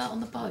 What were you like on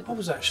the boat? I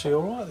was actually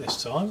all right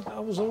this time. I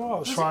was all right. I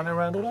was flying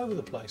around all over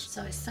the place.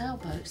 So it's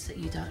sailboats that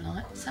you don't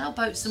like?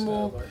 Sailboats are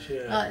more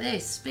like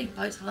this.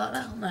 Speedboats are like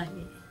that, aren't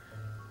they?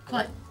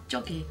 Quite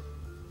joggy.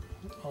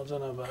 I don't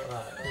know about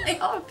that. They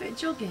are a bit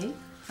joggy.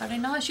 Very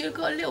nice. You've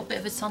got a little bit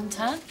of a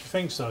suntan. You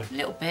think so? A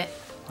little bit.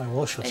 I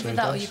wash your Either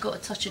that or you've got a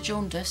touch of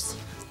jaundice.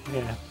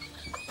 Yeah.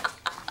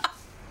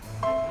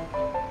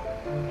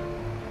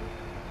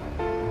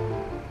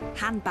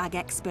 Handbag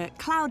expert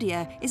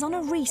Claudia is on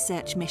a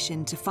research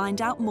mission to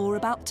find out more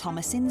about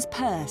Thomason's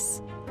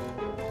purse.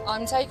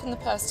 I'm taking the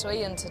purse to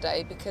Ian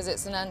today because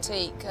it's an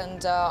antique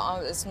and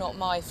it's not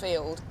my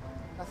field.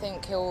 I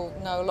think he'll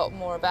know a lot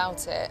more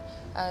about it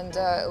and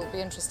it'll be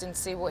interesting to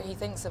see what he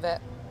thinks of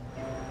it.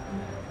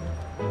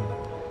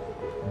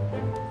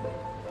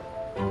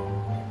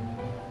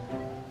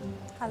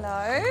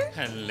 Hello.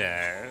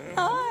 Hello.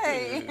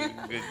 Hi.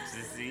 Good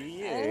to see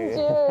you.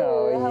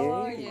 Andrew, how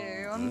are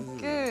you? I'm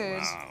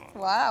good.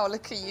 Wow,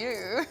 look at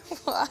you.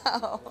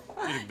 Wow.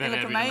 You You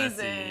look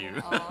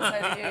amazing. Oh,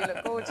 so do you. You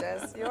look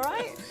gorgeous. You all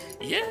right?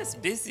 Yes,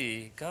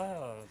 busy.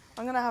 God.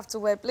 I'm going to have to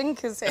wear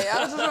blinkers here.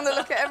 I just want to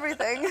look at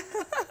everything.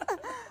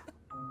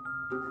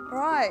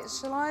 Right,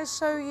 shall I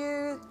show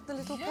you the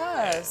little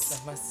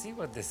purse? I must see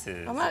what this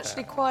is. I'm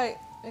actually quite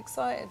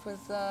excited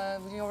with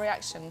your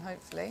reaction,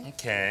 hopefully.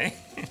 Okay.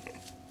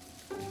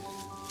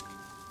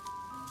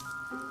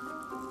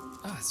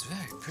 Oh, it's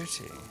very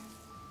pretty.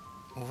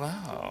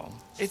 Wow.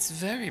 It's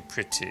very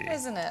pretty.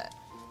 Isn't it?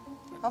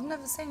 I've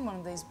never seen one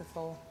of these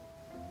before.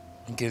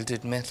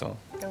 Gilded metal.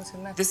 Gilded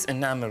metal. This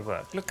enamel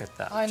work, look at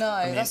that. I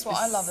know, mean, that's what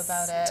I it's love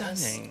about it.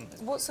 Stunning.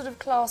 What sort of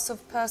class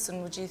of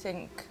person would you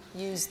think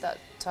used that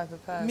type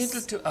of purse?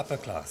 Middle to upper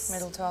class.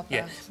 Middle to upper.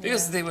 Yeah,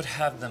 because they would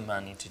have the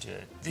money to do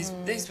it.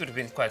 These would have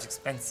been quite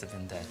expensive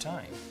in their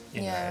time,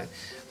 you know.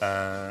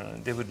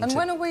 They wouldn't. And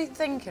when are we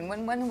thinking?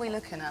 When are we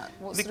looking at?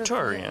 What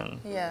Victorian.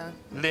 Sort of, yeah.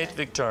 Late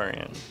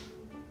Victorian.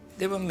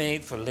 They were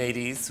made for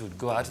ladies who'd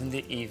go out in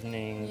the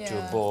evening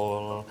to a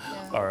ball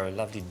or a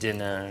lovely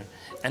dinner,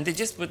 and they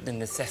just put the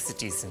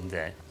necessities in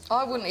there.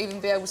 I wouldn't even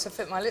be able to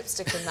fit my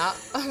lipstick in that.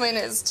 I mean,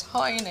 it's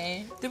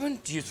tiny. They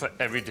weren't used for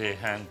everyday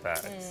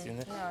handbags, you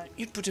know. No.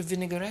 You'd put a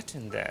vinaigrette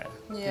in there.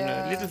 You know,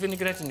 Yeah. a little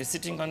vinaigrette, and you're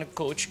sitting on a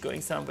coach going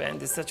somewhere, and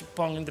there's such a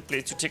pong in the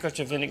place. You take out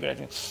your vinaigrette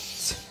and...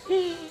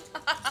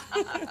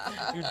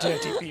 You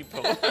dirty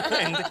people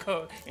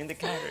in the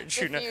carriage,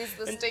 you know. Diffuse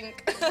the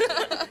stink.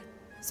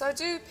 So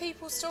do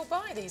people still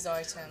buy these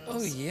items?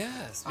 Oh,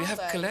 yes. We have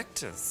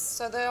collectors.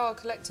 So they are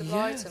collectible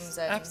items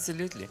then?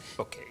 Absolutely.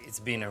 Okay, it's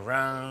been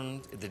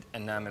around, the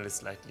enamel is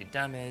slightly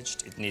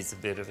damaged, it needs a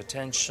bit of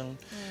attention,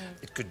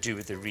 it could do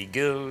with a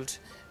regild,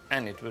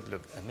 and it would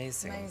look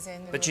amazing.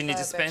 But you need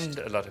to spend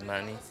a lot of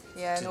money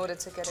in order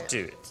to get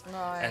do it.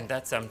 Right. And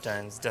that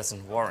sometimes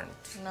doesn't warrant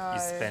you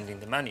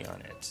spending the money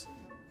on it.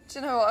 Do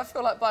you know what? I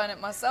feel like buying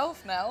it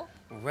myself now.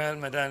 Well,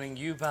 my darling,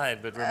 you buy it,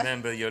 but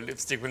remember, your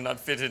lipstick will not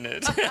fit in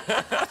it.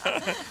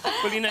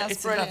 Well, you know, That's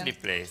it's brilliant. a lovely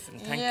place, and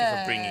thank you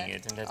for bringing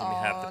it and letting me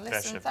have the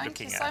pleasure of looking at it. Thank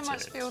you so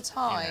much for your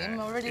time.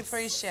 I really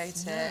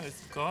appreciate it. No,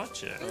 it's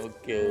gorgeous.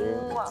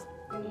 Okay.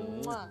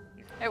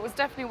 It was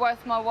definitely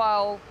worth my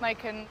while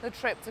making the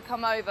trip to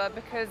come over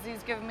because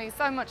he's given me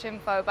so much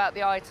info about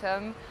the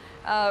item,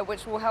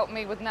 which will help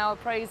me with now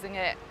appraising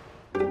it.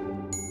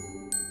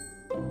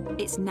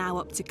 It's now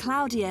up to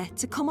Claudia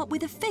to come up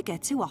with a figure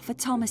to offer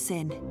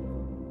Thomasin.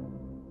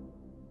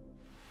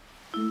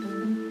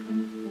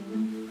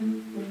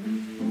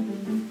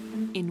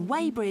 In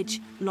Weybridge,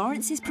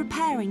 Lawrence is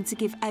preparing to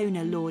give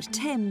owner Lord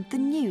Tim the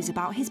news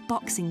about his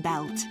boxing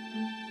belt.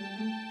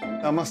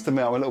 I must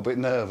admit I'm a little bit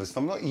nervous.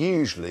 I'm not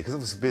usually, because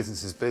obviously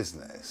business is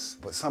business,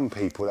 but some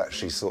people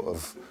actually sort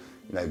of,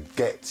 you know,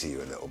 get to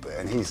you a little bit,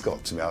 and he's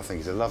got to me. I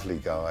think he's a lovely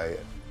guy.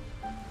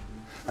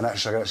 And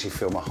actually, I can actually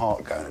feel my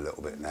heart going a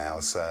little bit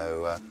now,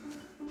 so...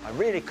 I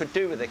really could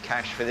do with the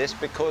cash for this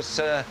because,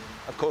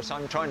 of course,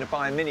 I'm trying to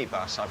buy a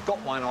minibus. I've got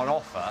one on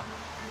offer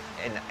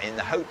in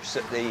the hopes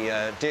that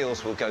the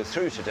deals will go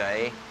through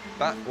today,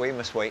 but we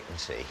must wait and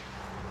see.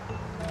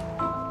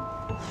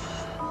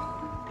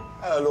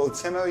 Hello, Lord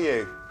Tim, how are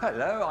you?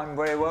 Hello, I'm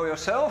very well.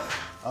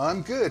 Yourself?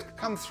 I'm good.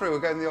 Come through,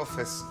 we'll go in the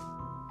office.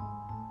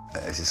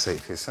 There's your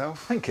seat for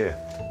yourself. Thank you.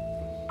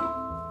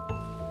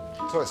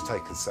 Sorry it's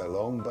taken so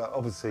long, but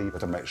obviously we've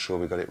got to make sure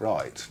we got it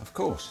right. Of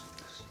course.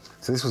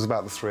 So this was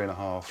about the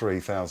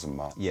 3,500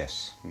 mark?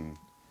 Yes.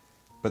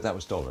 But that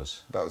was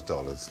dollars. That was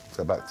dollars,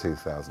 so about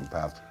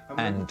 £2,000.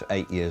 And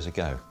 8 years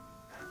ago.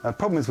 Now, the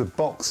problem is with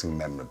boxing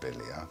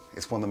memorabilia,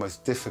 it's one of the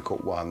most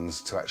difficult ones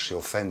to actually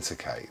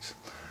authenticate.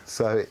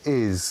 So it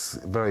is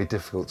very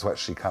difficult to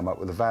actually come up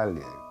with a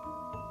value.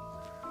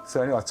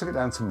 So anyway, I took it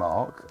down to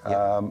Mark,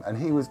 and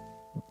he was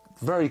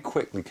very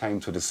quickly came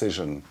to a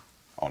decision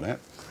on it.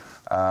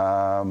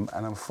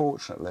 And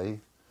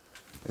unfortunately,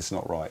 it's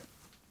not right.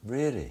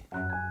 Really?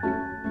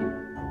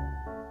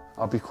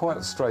 I'll be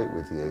quite straight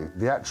with you.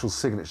 The actual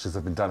signatures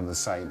have been done in the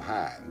same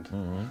hand.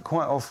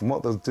 Quite often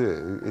what they'll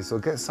do is they'll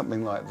get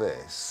something like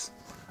this,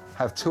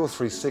 have 2 or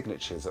 3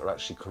 signatures that are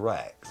actually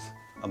correct,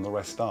 and the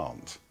rest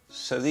aren't.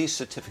 So these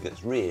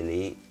certificates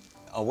really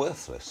are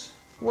worthless?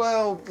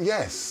 Well,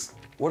 yes.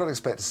 What I'd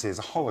expect to see is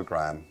a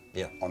hologram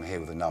on here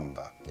with a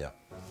number.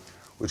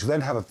 Which will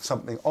then have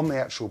something on the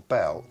actual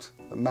belt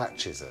that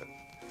matches it.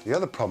 The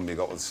other problem you've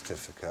got with the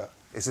certificate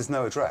is there's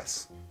no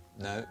address.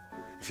 No.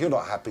 If you're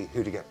not happy,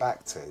 who to get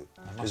back to?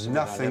 There's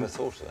nothing I never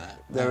thought of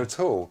that. there at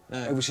all,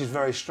 No. which is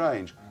very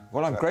strange.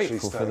 Well, I'm to grateful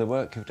actually for say. the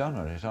work you've done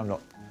on it. I'm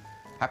not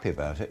happy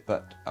about it,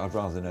 but I'd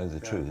rather know the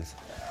truth.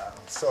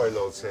 Sorry,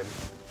 Lord Tim.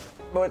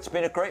 Well, it's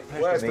been a great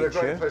pleasure Well, it's to been a meet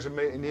great you. pleasure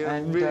meeting you.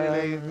 And,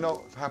 really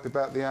not happy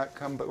about the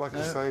outcome, but like I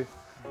No. say,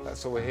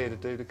 that's all we're here to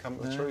do, to come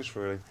to the truth,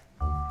 really.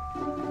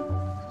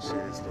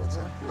 Cheers, Lord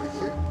Tim.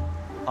 Thank you.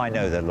 I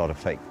know there are a lot of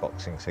fake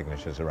boxing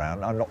signatures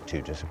around. I'm not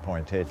too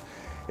disappointed.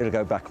 It'll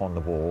go back on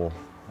the wall.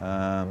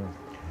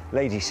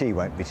 Lady C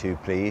won't be too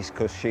pleased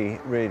because she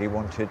really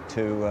wanted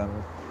to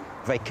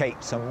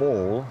vacate some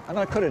wall, and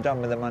I could have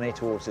done with the money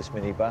towards this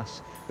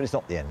minibus, but it's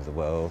not the end of the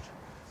world.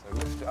 So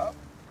lift it up.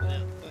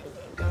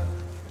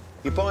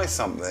 You buy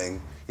something,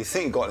 you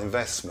think you've got an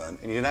investment,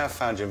 and you now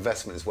found your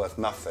investment is worth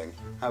nothing.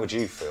 How would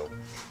you feel?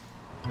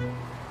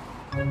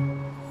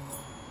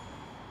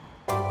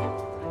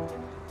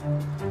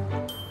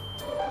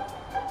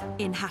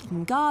 In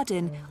Hatton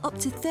Garden, up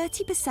to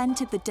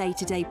 30% of the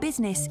day-to-day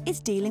business is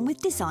dealing with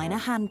designer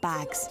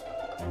handbags.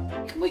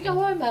 Can we go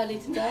home early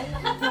today?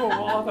 Well,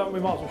 I think we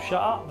might as well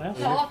shut up now.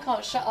 No, I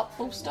can't shut up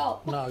full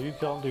stop. No, you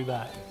can't do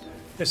that.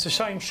 It's a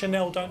shame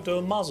Chanel don't do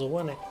a muzzle,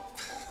 isn't it?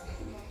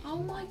 Oh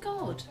my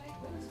God.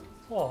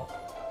 What?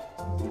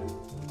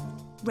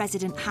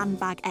 Resident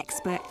handbag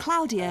expert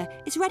Claudia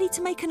is ready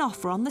to make an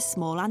offer on the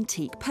small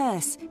antique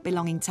purse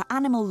belonging to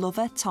animal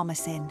lover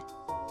Thomasin.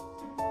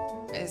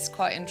 It's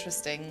quite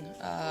interesting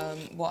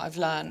what I've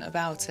learned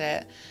about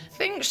it. I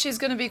think she's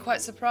going to be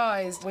quite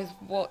surprised with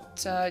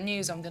what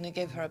news I'm going to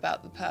give her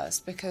about the purse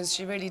because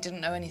she really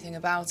didn't know anything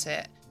about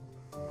it.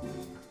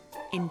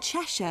 In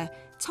Cheshire,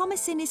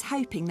 Thomasin is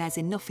hoping there's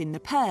enough in the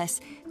purse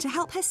to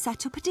help her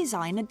set up a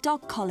designer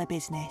dog collar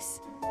business.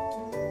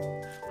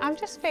 I'm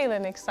just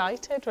feeling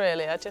excited,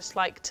 really. I just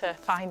like to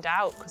find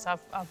out because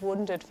I've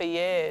wondered for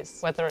years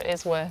whether it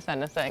is worth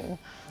anything.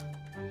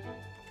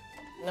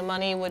 The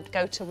money would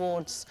go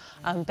towards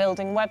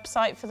building a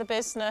website for the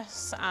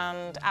business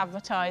and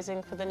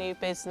advertising for the new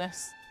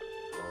business.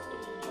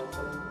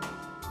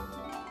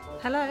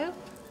 Hello?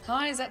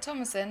 Hi, is that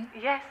Thomasin?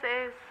 Yes,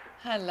 it is.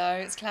 Hello,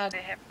 it's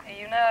Claudia here. Are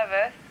you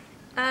nervous?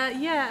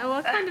 Yeah, well,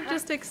 I'm kind of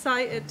just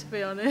excited, to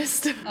be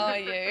honest. Are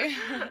you?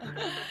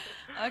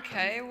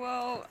 OK,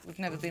 well, we've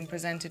never been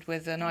presented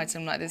with an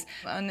item like this,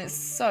 and it's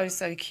so,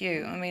 so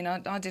cute. I mean,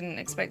 I didn't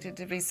expect it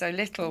to be so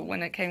little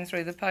when it came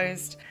through the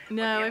post.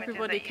 No,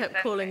 everybody kept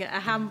calling it a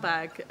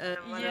handbag. Yeah.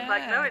 I was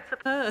like, no, it's a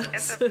purse.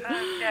 It's a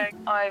purse, yeah.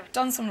 I've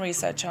done some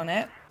research on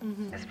it.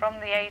 It's from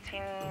the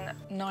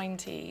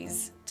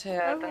 1890s to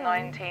the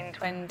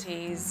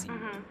 1920s,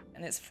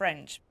 and it's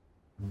French.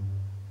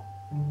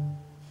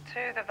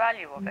 To the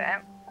value of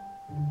it,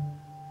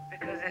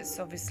 because it's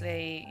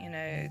obviously, you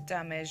know,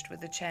 damaged with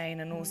the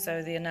chain and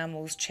also the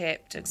enamel's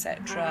chipped,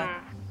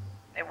 etc.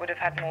 It would have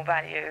had more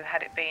value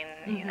had it been,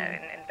 you know,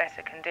 in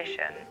better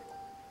condition.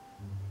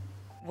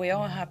 We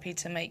are happy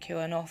to make you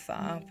an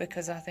offer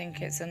because I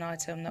think it's an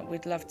item that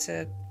we'd love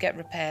to get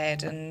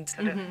repaired and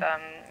sort of,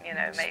 you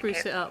know, make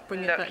Spruce it up,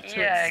 bring look, it back to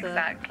yeah, its,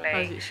 exactly.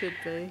 as it should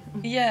be.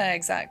 Yeah,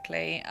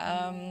 exactly.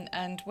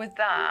 And with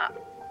that,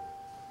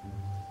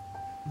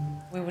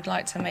 we would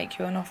like to make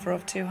you an offer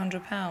of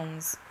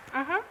 £200.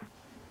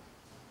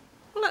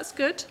 Well, that's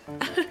good.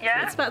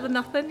 Yeah? It's better than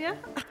nothing, yeah?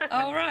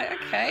 Oh, right,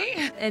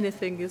 OK.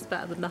 Anything is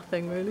better than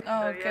nothing, really.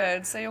 Oh,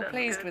 good. So you're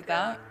pleased with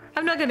that?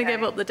 I'm not going to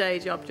give up the day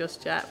job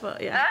just yet,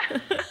 but yeah.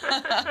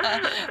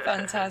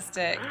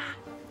 Fantastic.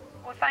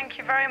 Well, thank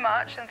you very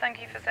much, and thank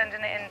you for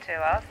sending it in to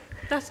us.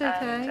 That's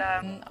OK.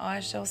 And I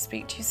shall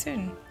speak to you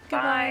soon.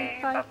 Goodbye.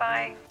 Bye.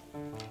 Bye-bye.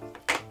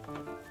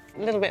 A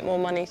little bit more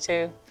money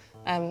to,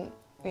 you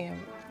know,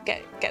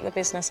 get the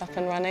business up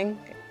and running.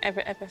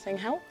 Everything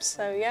helps,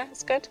 so yeah,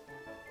 it's good.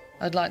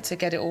 I'd like to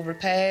get it all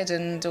repaired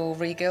and all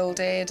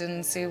regilded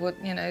and see what,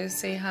 you know,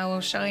 see how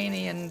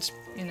shiny and,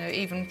 you know,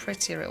 even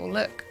prettier it will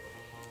look.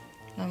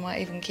 I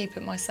might even keep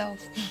it myself.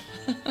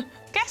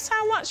 Guess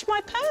how much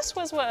my purse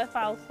was worth,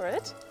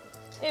 Alfred?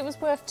 It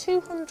was worth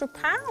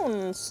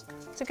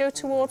 £200 to go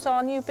towards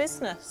our new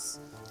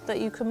business that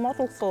you can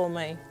model for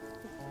me.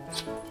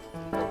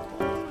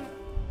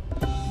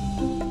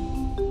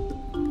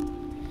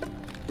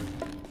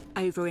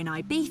 Over in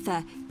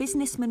Ibiza,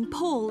 businessman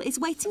Paul is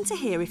waiting to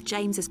hear if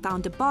James has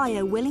found a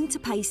buyer willing to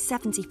pay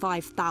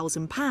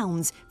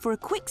 £75,000 for a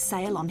quick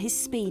sale on his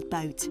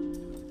speedboat.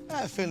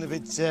 I feel a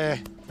bit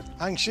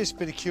anxious,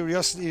 bit of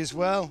curiosity as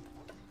well.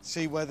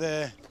 See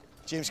whether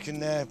James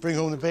can bring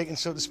home the bacon,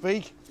 so to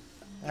speak.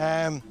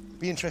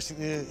 Be interesting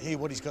to hear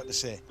what he's got to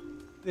say.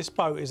 This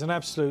boat is an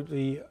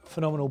absolutely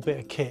phenomenal bit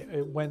of kit.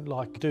 It went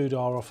like doodah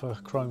off a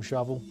chrome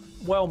shovel.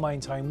 Well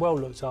maintained, well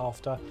looked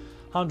after.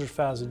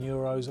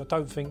 €100,000. I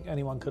don't think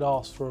anyone could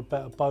ask for a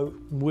better boat.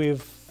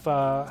 We've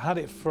had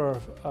it for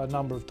a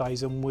number of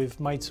days and we've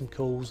made some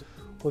calls.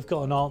 We've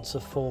got an answer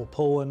for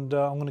Paul and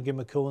I'm going to give him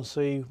a call and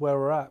see where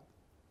we're at.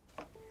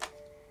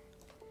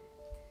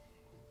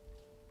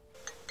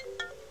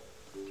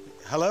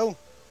 Hello?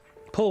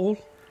 Paul?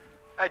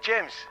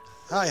 James.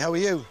 Hi, how are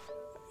you?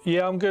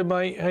 Yeah, I'm good,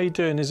 mate. How you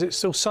doing? Is it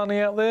still sunny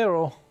out there,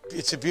 or?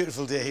 It's a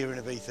beautiful day here in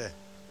Ibiza.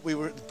 We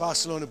were at the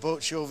Barcelona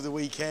boat show over the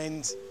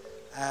weekend,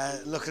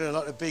 looking at a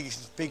lot of big,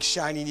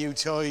 shiny new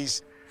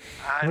toys.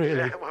 And,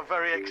 really? We're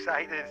very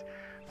excited.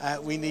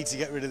 We need to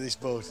get rid of this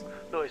boat.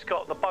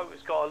 Look, the boat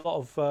has got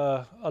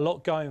a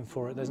lot going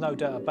for it. There's no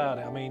doubt about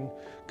it. I mean,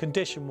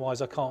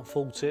 condition-wise, I can't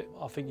fault it.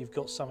 I think you've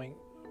got something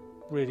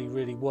really,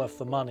 really worth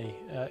the money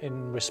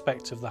in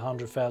respect of the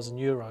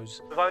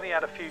 €100,000. We've only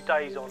had a few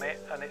days on it,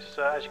 and it's,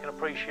 as you can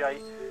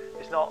appreciate,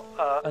 it's not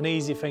an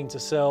easy thing to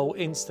sell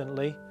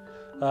instantly.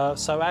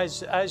 So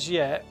as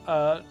yet,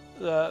 I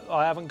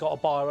haven't got a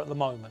buyer at the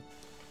moment.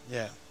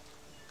 Yeah.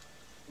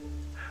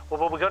 Well,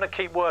 but we're going to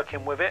keep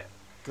working with it.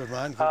 Good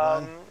man, good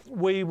man.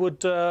 We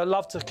would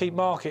love to keep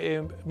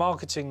marketing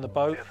the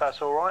boat, if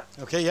that's all right.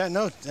 OK, yeah,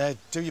 no,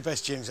 do your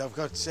best, James. I've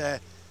got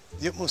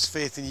the utmost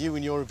faith in you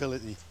and your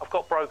ability. I've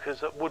got brokers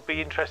that would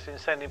be interested in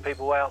sending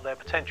people out there,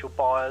 potential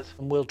buyers,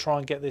 and we'll try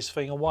and get this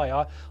thing away.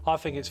 I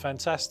think it's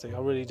fantastic, I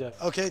really do.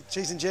 OK,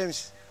 cheers and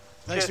James.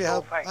 Thanks Cheers, for your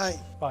help. Paul, thanks.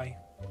 Bye. Bye.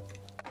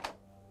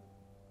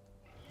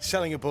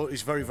 Selling a boat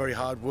is very, very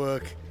hard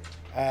work.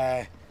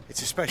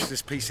 It's a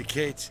specialist piece of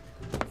kit.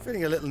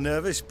 Feeling a little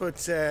nervous,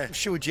 but I'm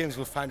sure James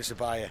will find us a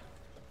buyer.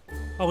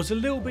 I was a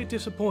little bit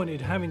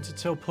disappointed having to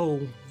tell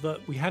Paul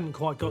that we hadn't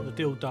quite got the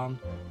deal done,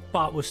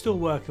 but we're still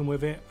working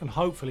with it, and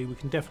hopefully we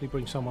can definitely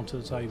bring someone to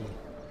the table.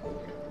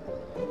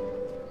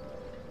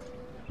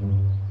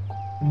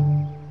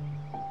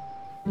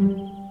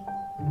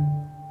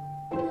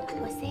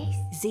 What's this?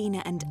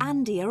 Zena and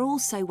Andy are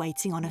also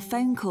waiting on a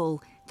phone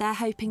call. They're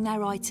hoping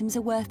their items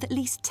are worth at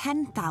least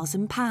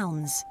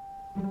 £10,000.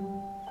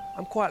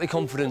 I'm quietly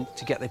confident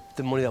to get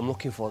the money that I'm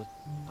looking for.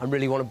 I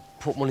really want to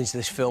put money into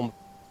this film.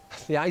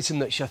 The item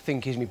that I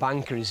think is my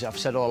banker is, I've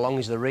said all along,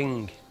 is the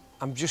ring.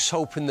 I'm just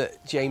hoping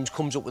that James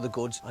comes up with the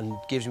goods and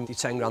gives me the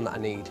 10 grand that I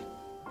need.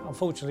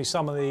 Unfortunately,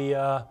 some of the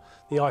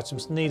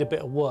items need a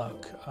bit of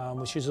work,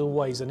 which is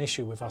always an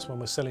issue with us when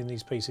we're selling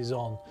these pieces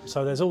on.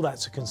 So there's all that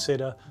to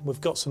consider. We've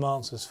got some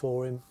answers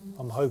for him.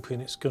 I'm hoping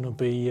it's going to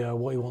be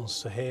what he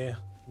wants to hear.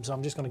 So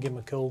I'm just going to give him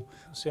a call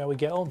and see how we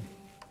get on.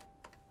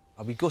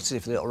 I'll be gutted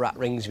if the little rat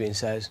rings me and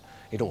says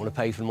he don't want to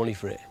pay for the money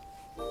for it.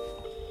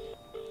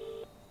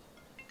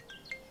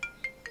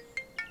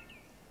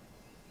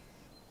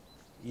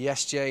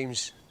 Yes,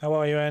 James. How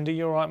are you, Andy?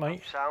 You all right,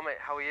 mate? Sound, mate.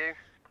 How are you?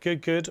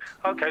 Good, good.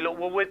 OK, look,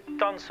 well, we've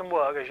done some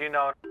work, as you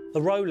know.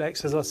 The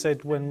Rolex, as I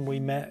said when we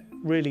met,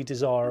 really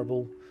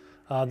desirable.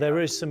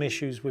 There is some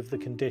issues with the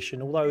condition,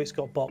 although it's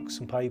got box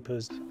and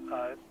papers.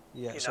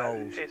 Yeah, it's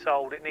old. It's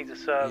old, it needs a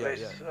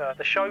service.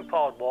 The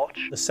Chopard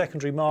watch, the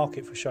secondary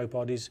market for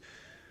Chopard is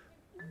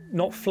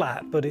not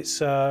flat, but it's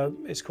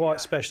quite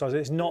specialised.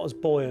 It's not as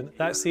buoyant.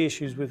 That's the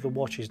issues with the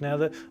watches. Now,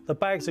 the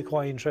bags are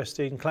quite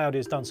interesting.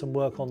 Claudia's done some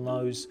work on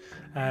those,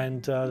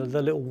 and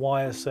the little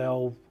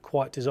YSL,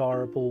 quite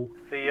desirable.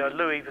 The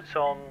Louis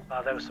Vuitton,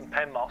 there were some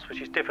pen marks,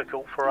 which is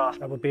difficult for us.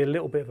 That would be a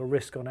little bit of a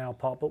risk on our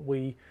part, but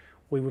we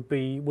would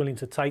be willing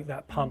to take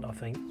that punt, I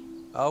think.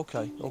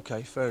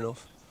 OK, fair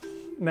enough.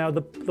 Now,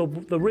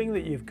 the ring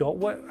that you've got,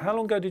 how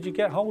long ago did you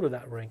get hold of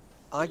that ring?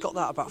 I got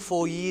that about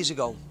 4 years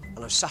ago,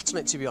 and I've sat on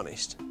it, to be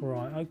honest.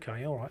 Right,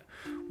 OK, all right.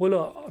 Well,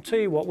 look, I'll tell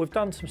you what, we've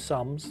done some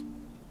sums.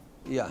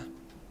 Yeah.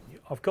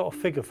 I've got a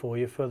figure for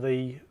you for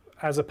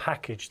as a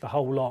package, the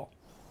whole lot.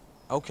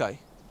 OK.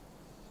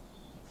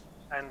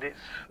 And it's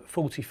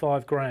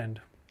 45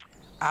 grand.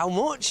 How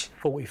much?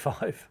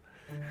 45.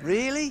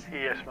 Really?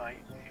 Yes, mate.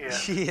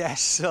 Yeah.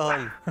 Yes,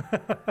 son.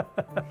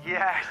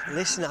 Yes.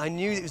 Listen, I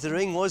knew it was the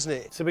ring, wasn't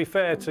it? To be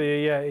fair to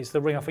you, yeah, it's the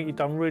ring. I think you've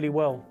done really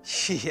well.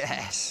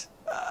 Yes.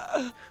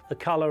 The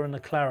colour and the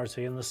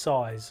clarity and the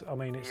size, I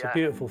mean, it's a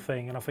beautiful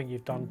thing, and I think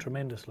you've done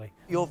tremendously.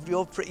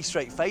 You're pretty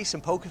straight face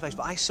and poker face,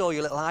 but I saw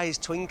your little eyes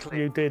twinkling.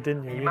 You did,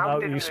 didn't you?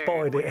 You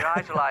spotted it. Your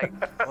eyes are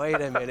like,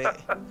 wait a minute,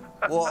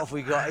 what have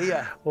we got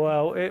here?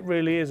 Well, it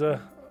really is a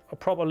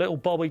proper little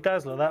Bobby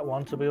Dazzler, that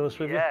one, to be honest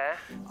with you. Yeah.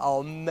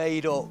 Oh,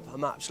 made up.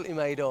 I'm absolutely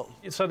made up.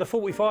 So the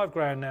 45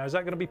 grand now, is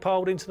that going to be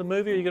piled into the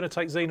movie, or are you going to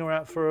take Zena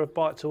out for a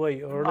bite to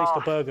eat, or at least a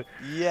burger?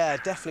 Yeah,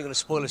 definitely going to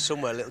spoil us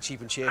somewhere, a little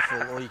cheap and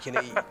cheerful, all you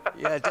can eat.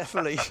 Yeah,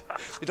 definitely.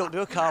 They don't do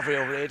a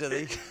carvery over here, do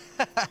they?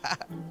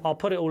 I'll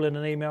put it all in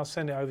an email,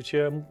 send it over to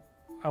you,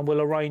 and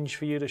we'll arrange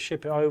for you to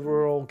ship it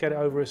over or get it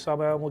over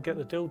somehow, and we'll get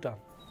the deal done.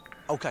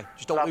 OK,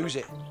 just don't lose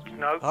it.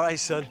 No. All right,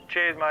 son.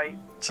 Cheers, mate.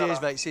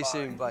 Cheers, mate. See you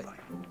soon. Bye.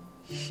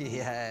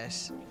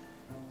 Yes.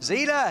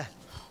 Zena!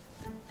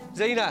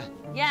 Zena!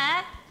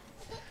 Yeah?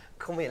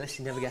 Come here,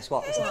 listen, never guess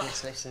what.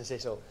 Listen to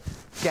this up.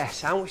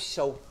 Guess how much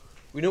so?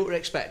 We know what we're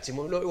expecting,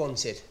 we know what we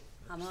wanted.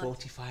 How much?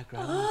 45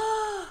 grand.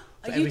 Are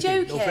you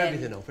joking?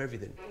 No, for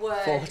everything.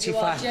 Word,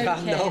 45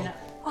 grand, no.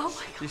 Oh my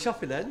God. You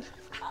shopping then?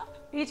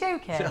 Are you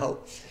joking? No.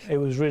 It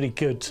was really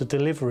good to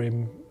deliver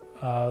him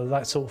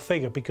that sort of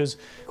figure, because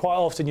quite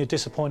often you're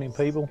disappointing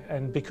people,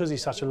 and because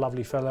he's such a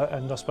lovely fella,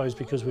 and I suppose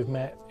because we've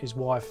met his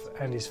wife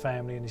and his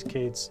family and his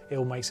kids, it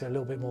all makes it a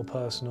little bit more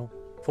personal.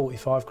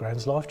 45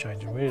 grand's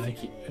life-changing, really.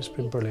 It's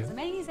been brilliant. It's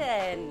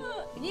amazing.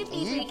 Can you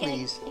please? Can you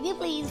please? Can you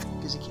please?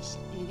 Give us a kiss.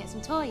 You can get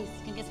some toys.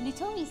 You can get some new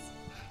toys.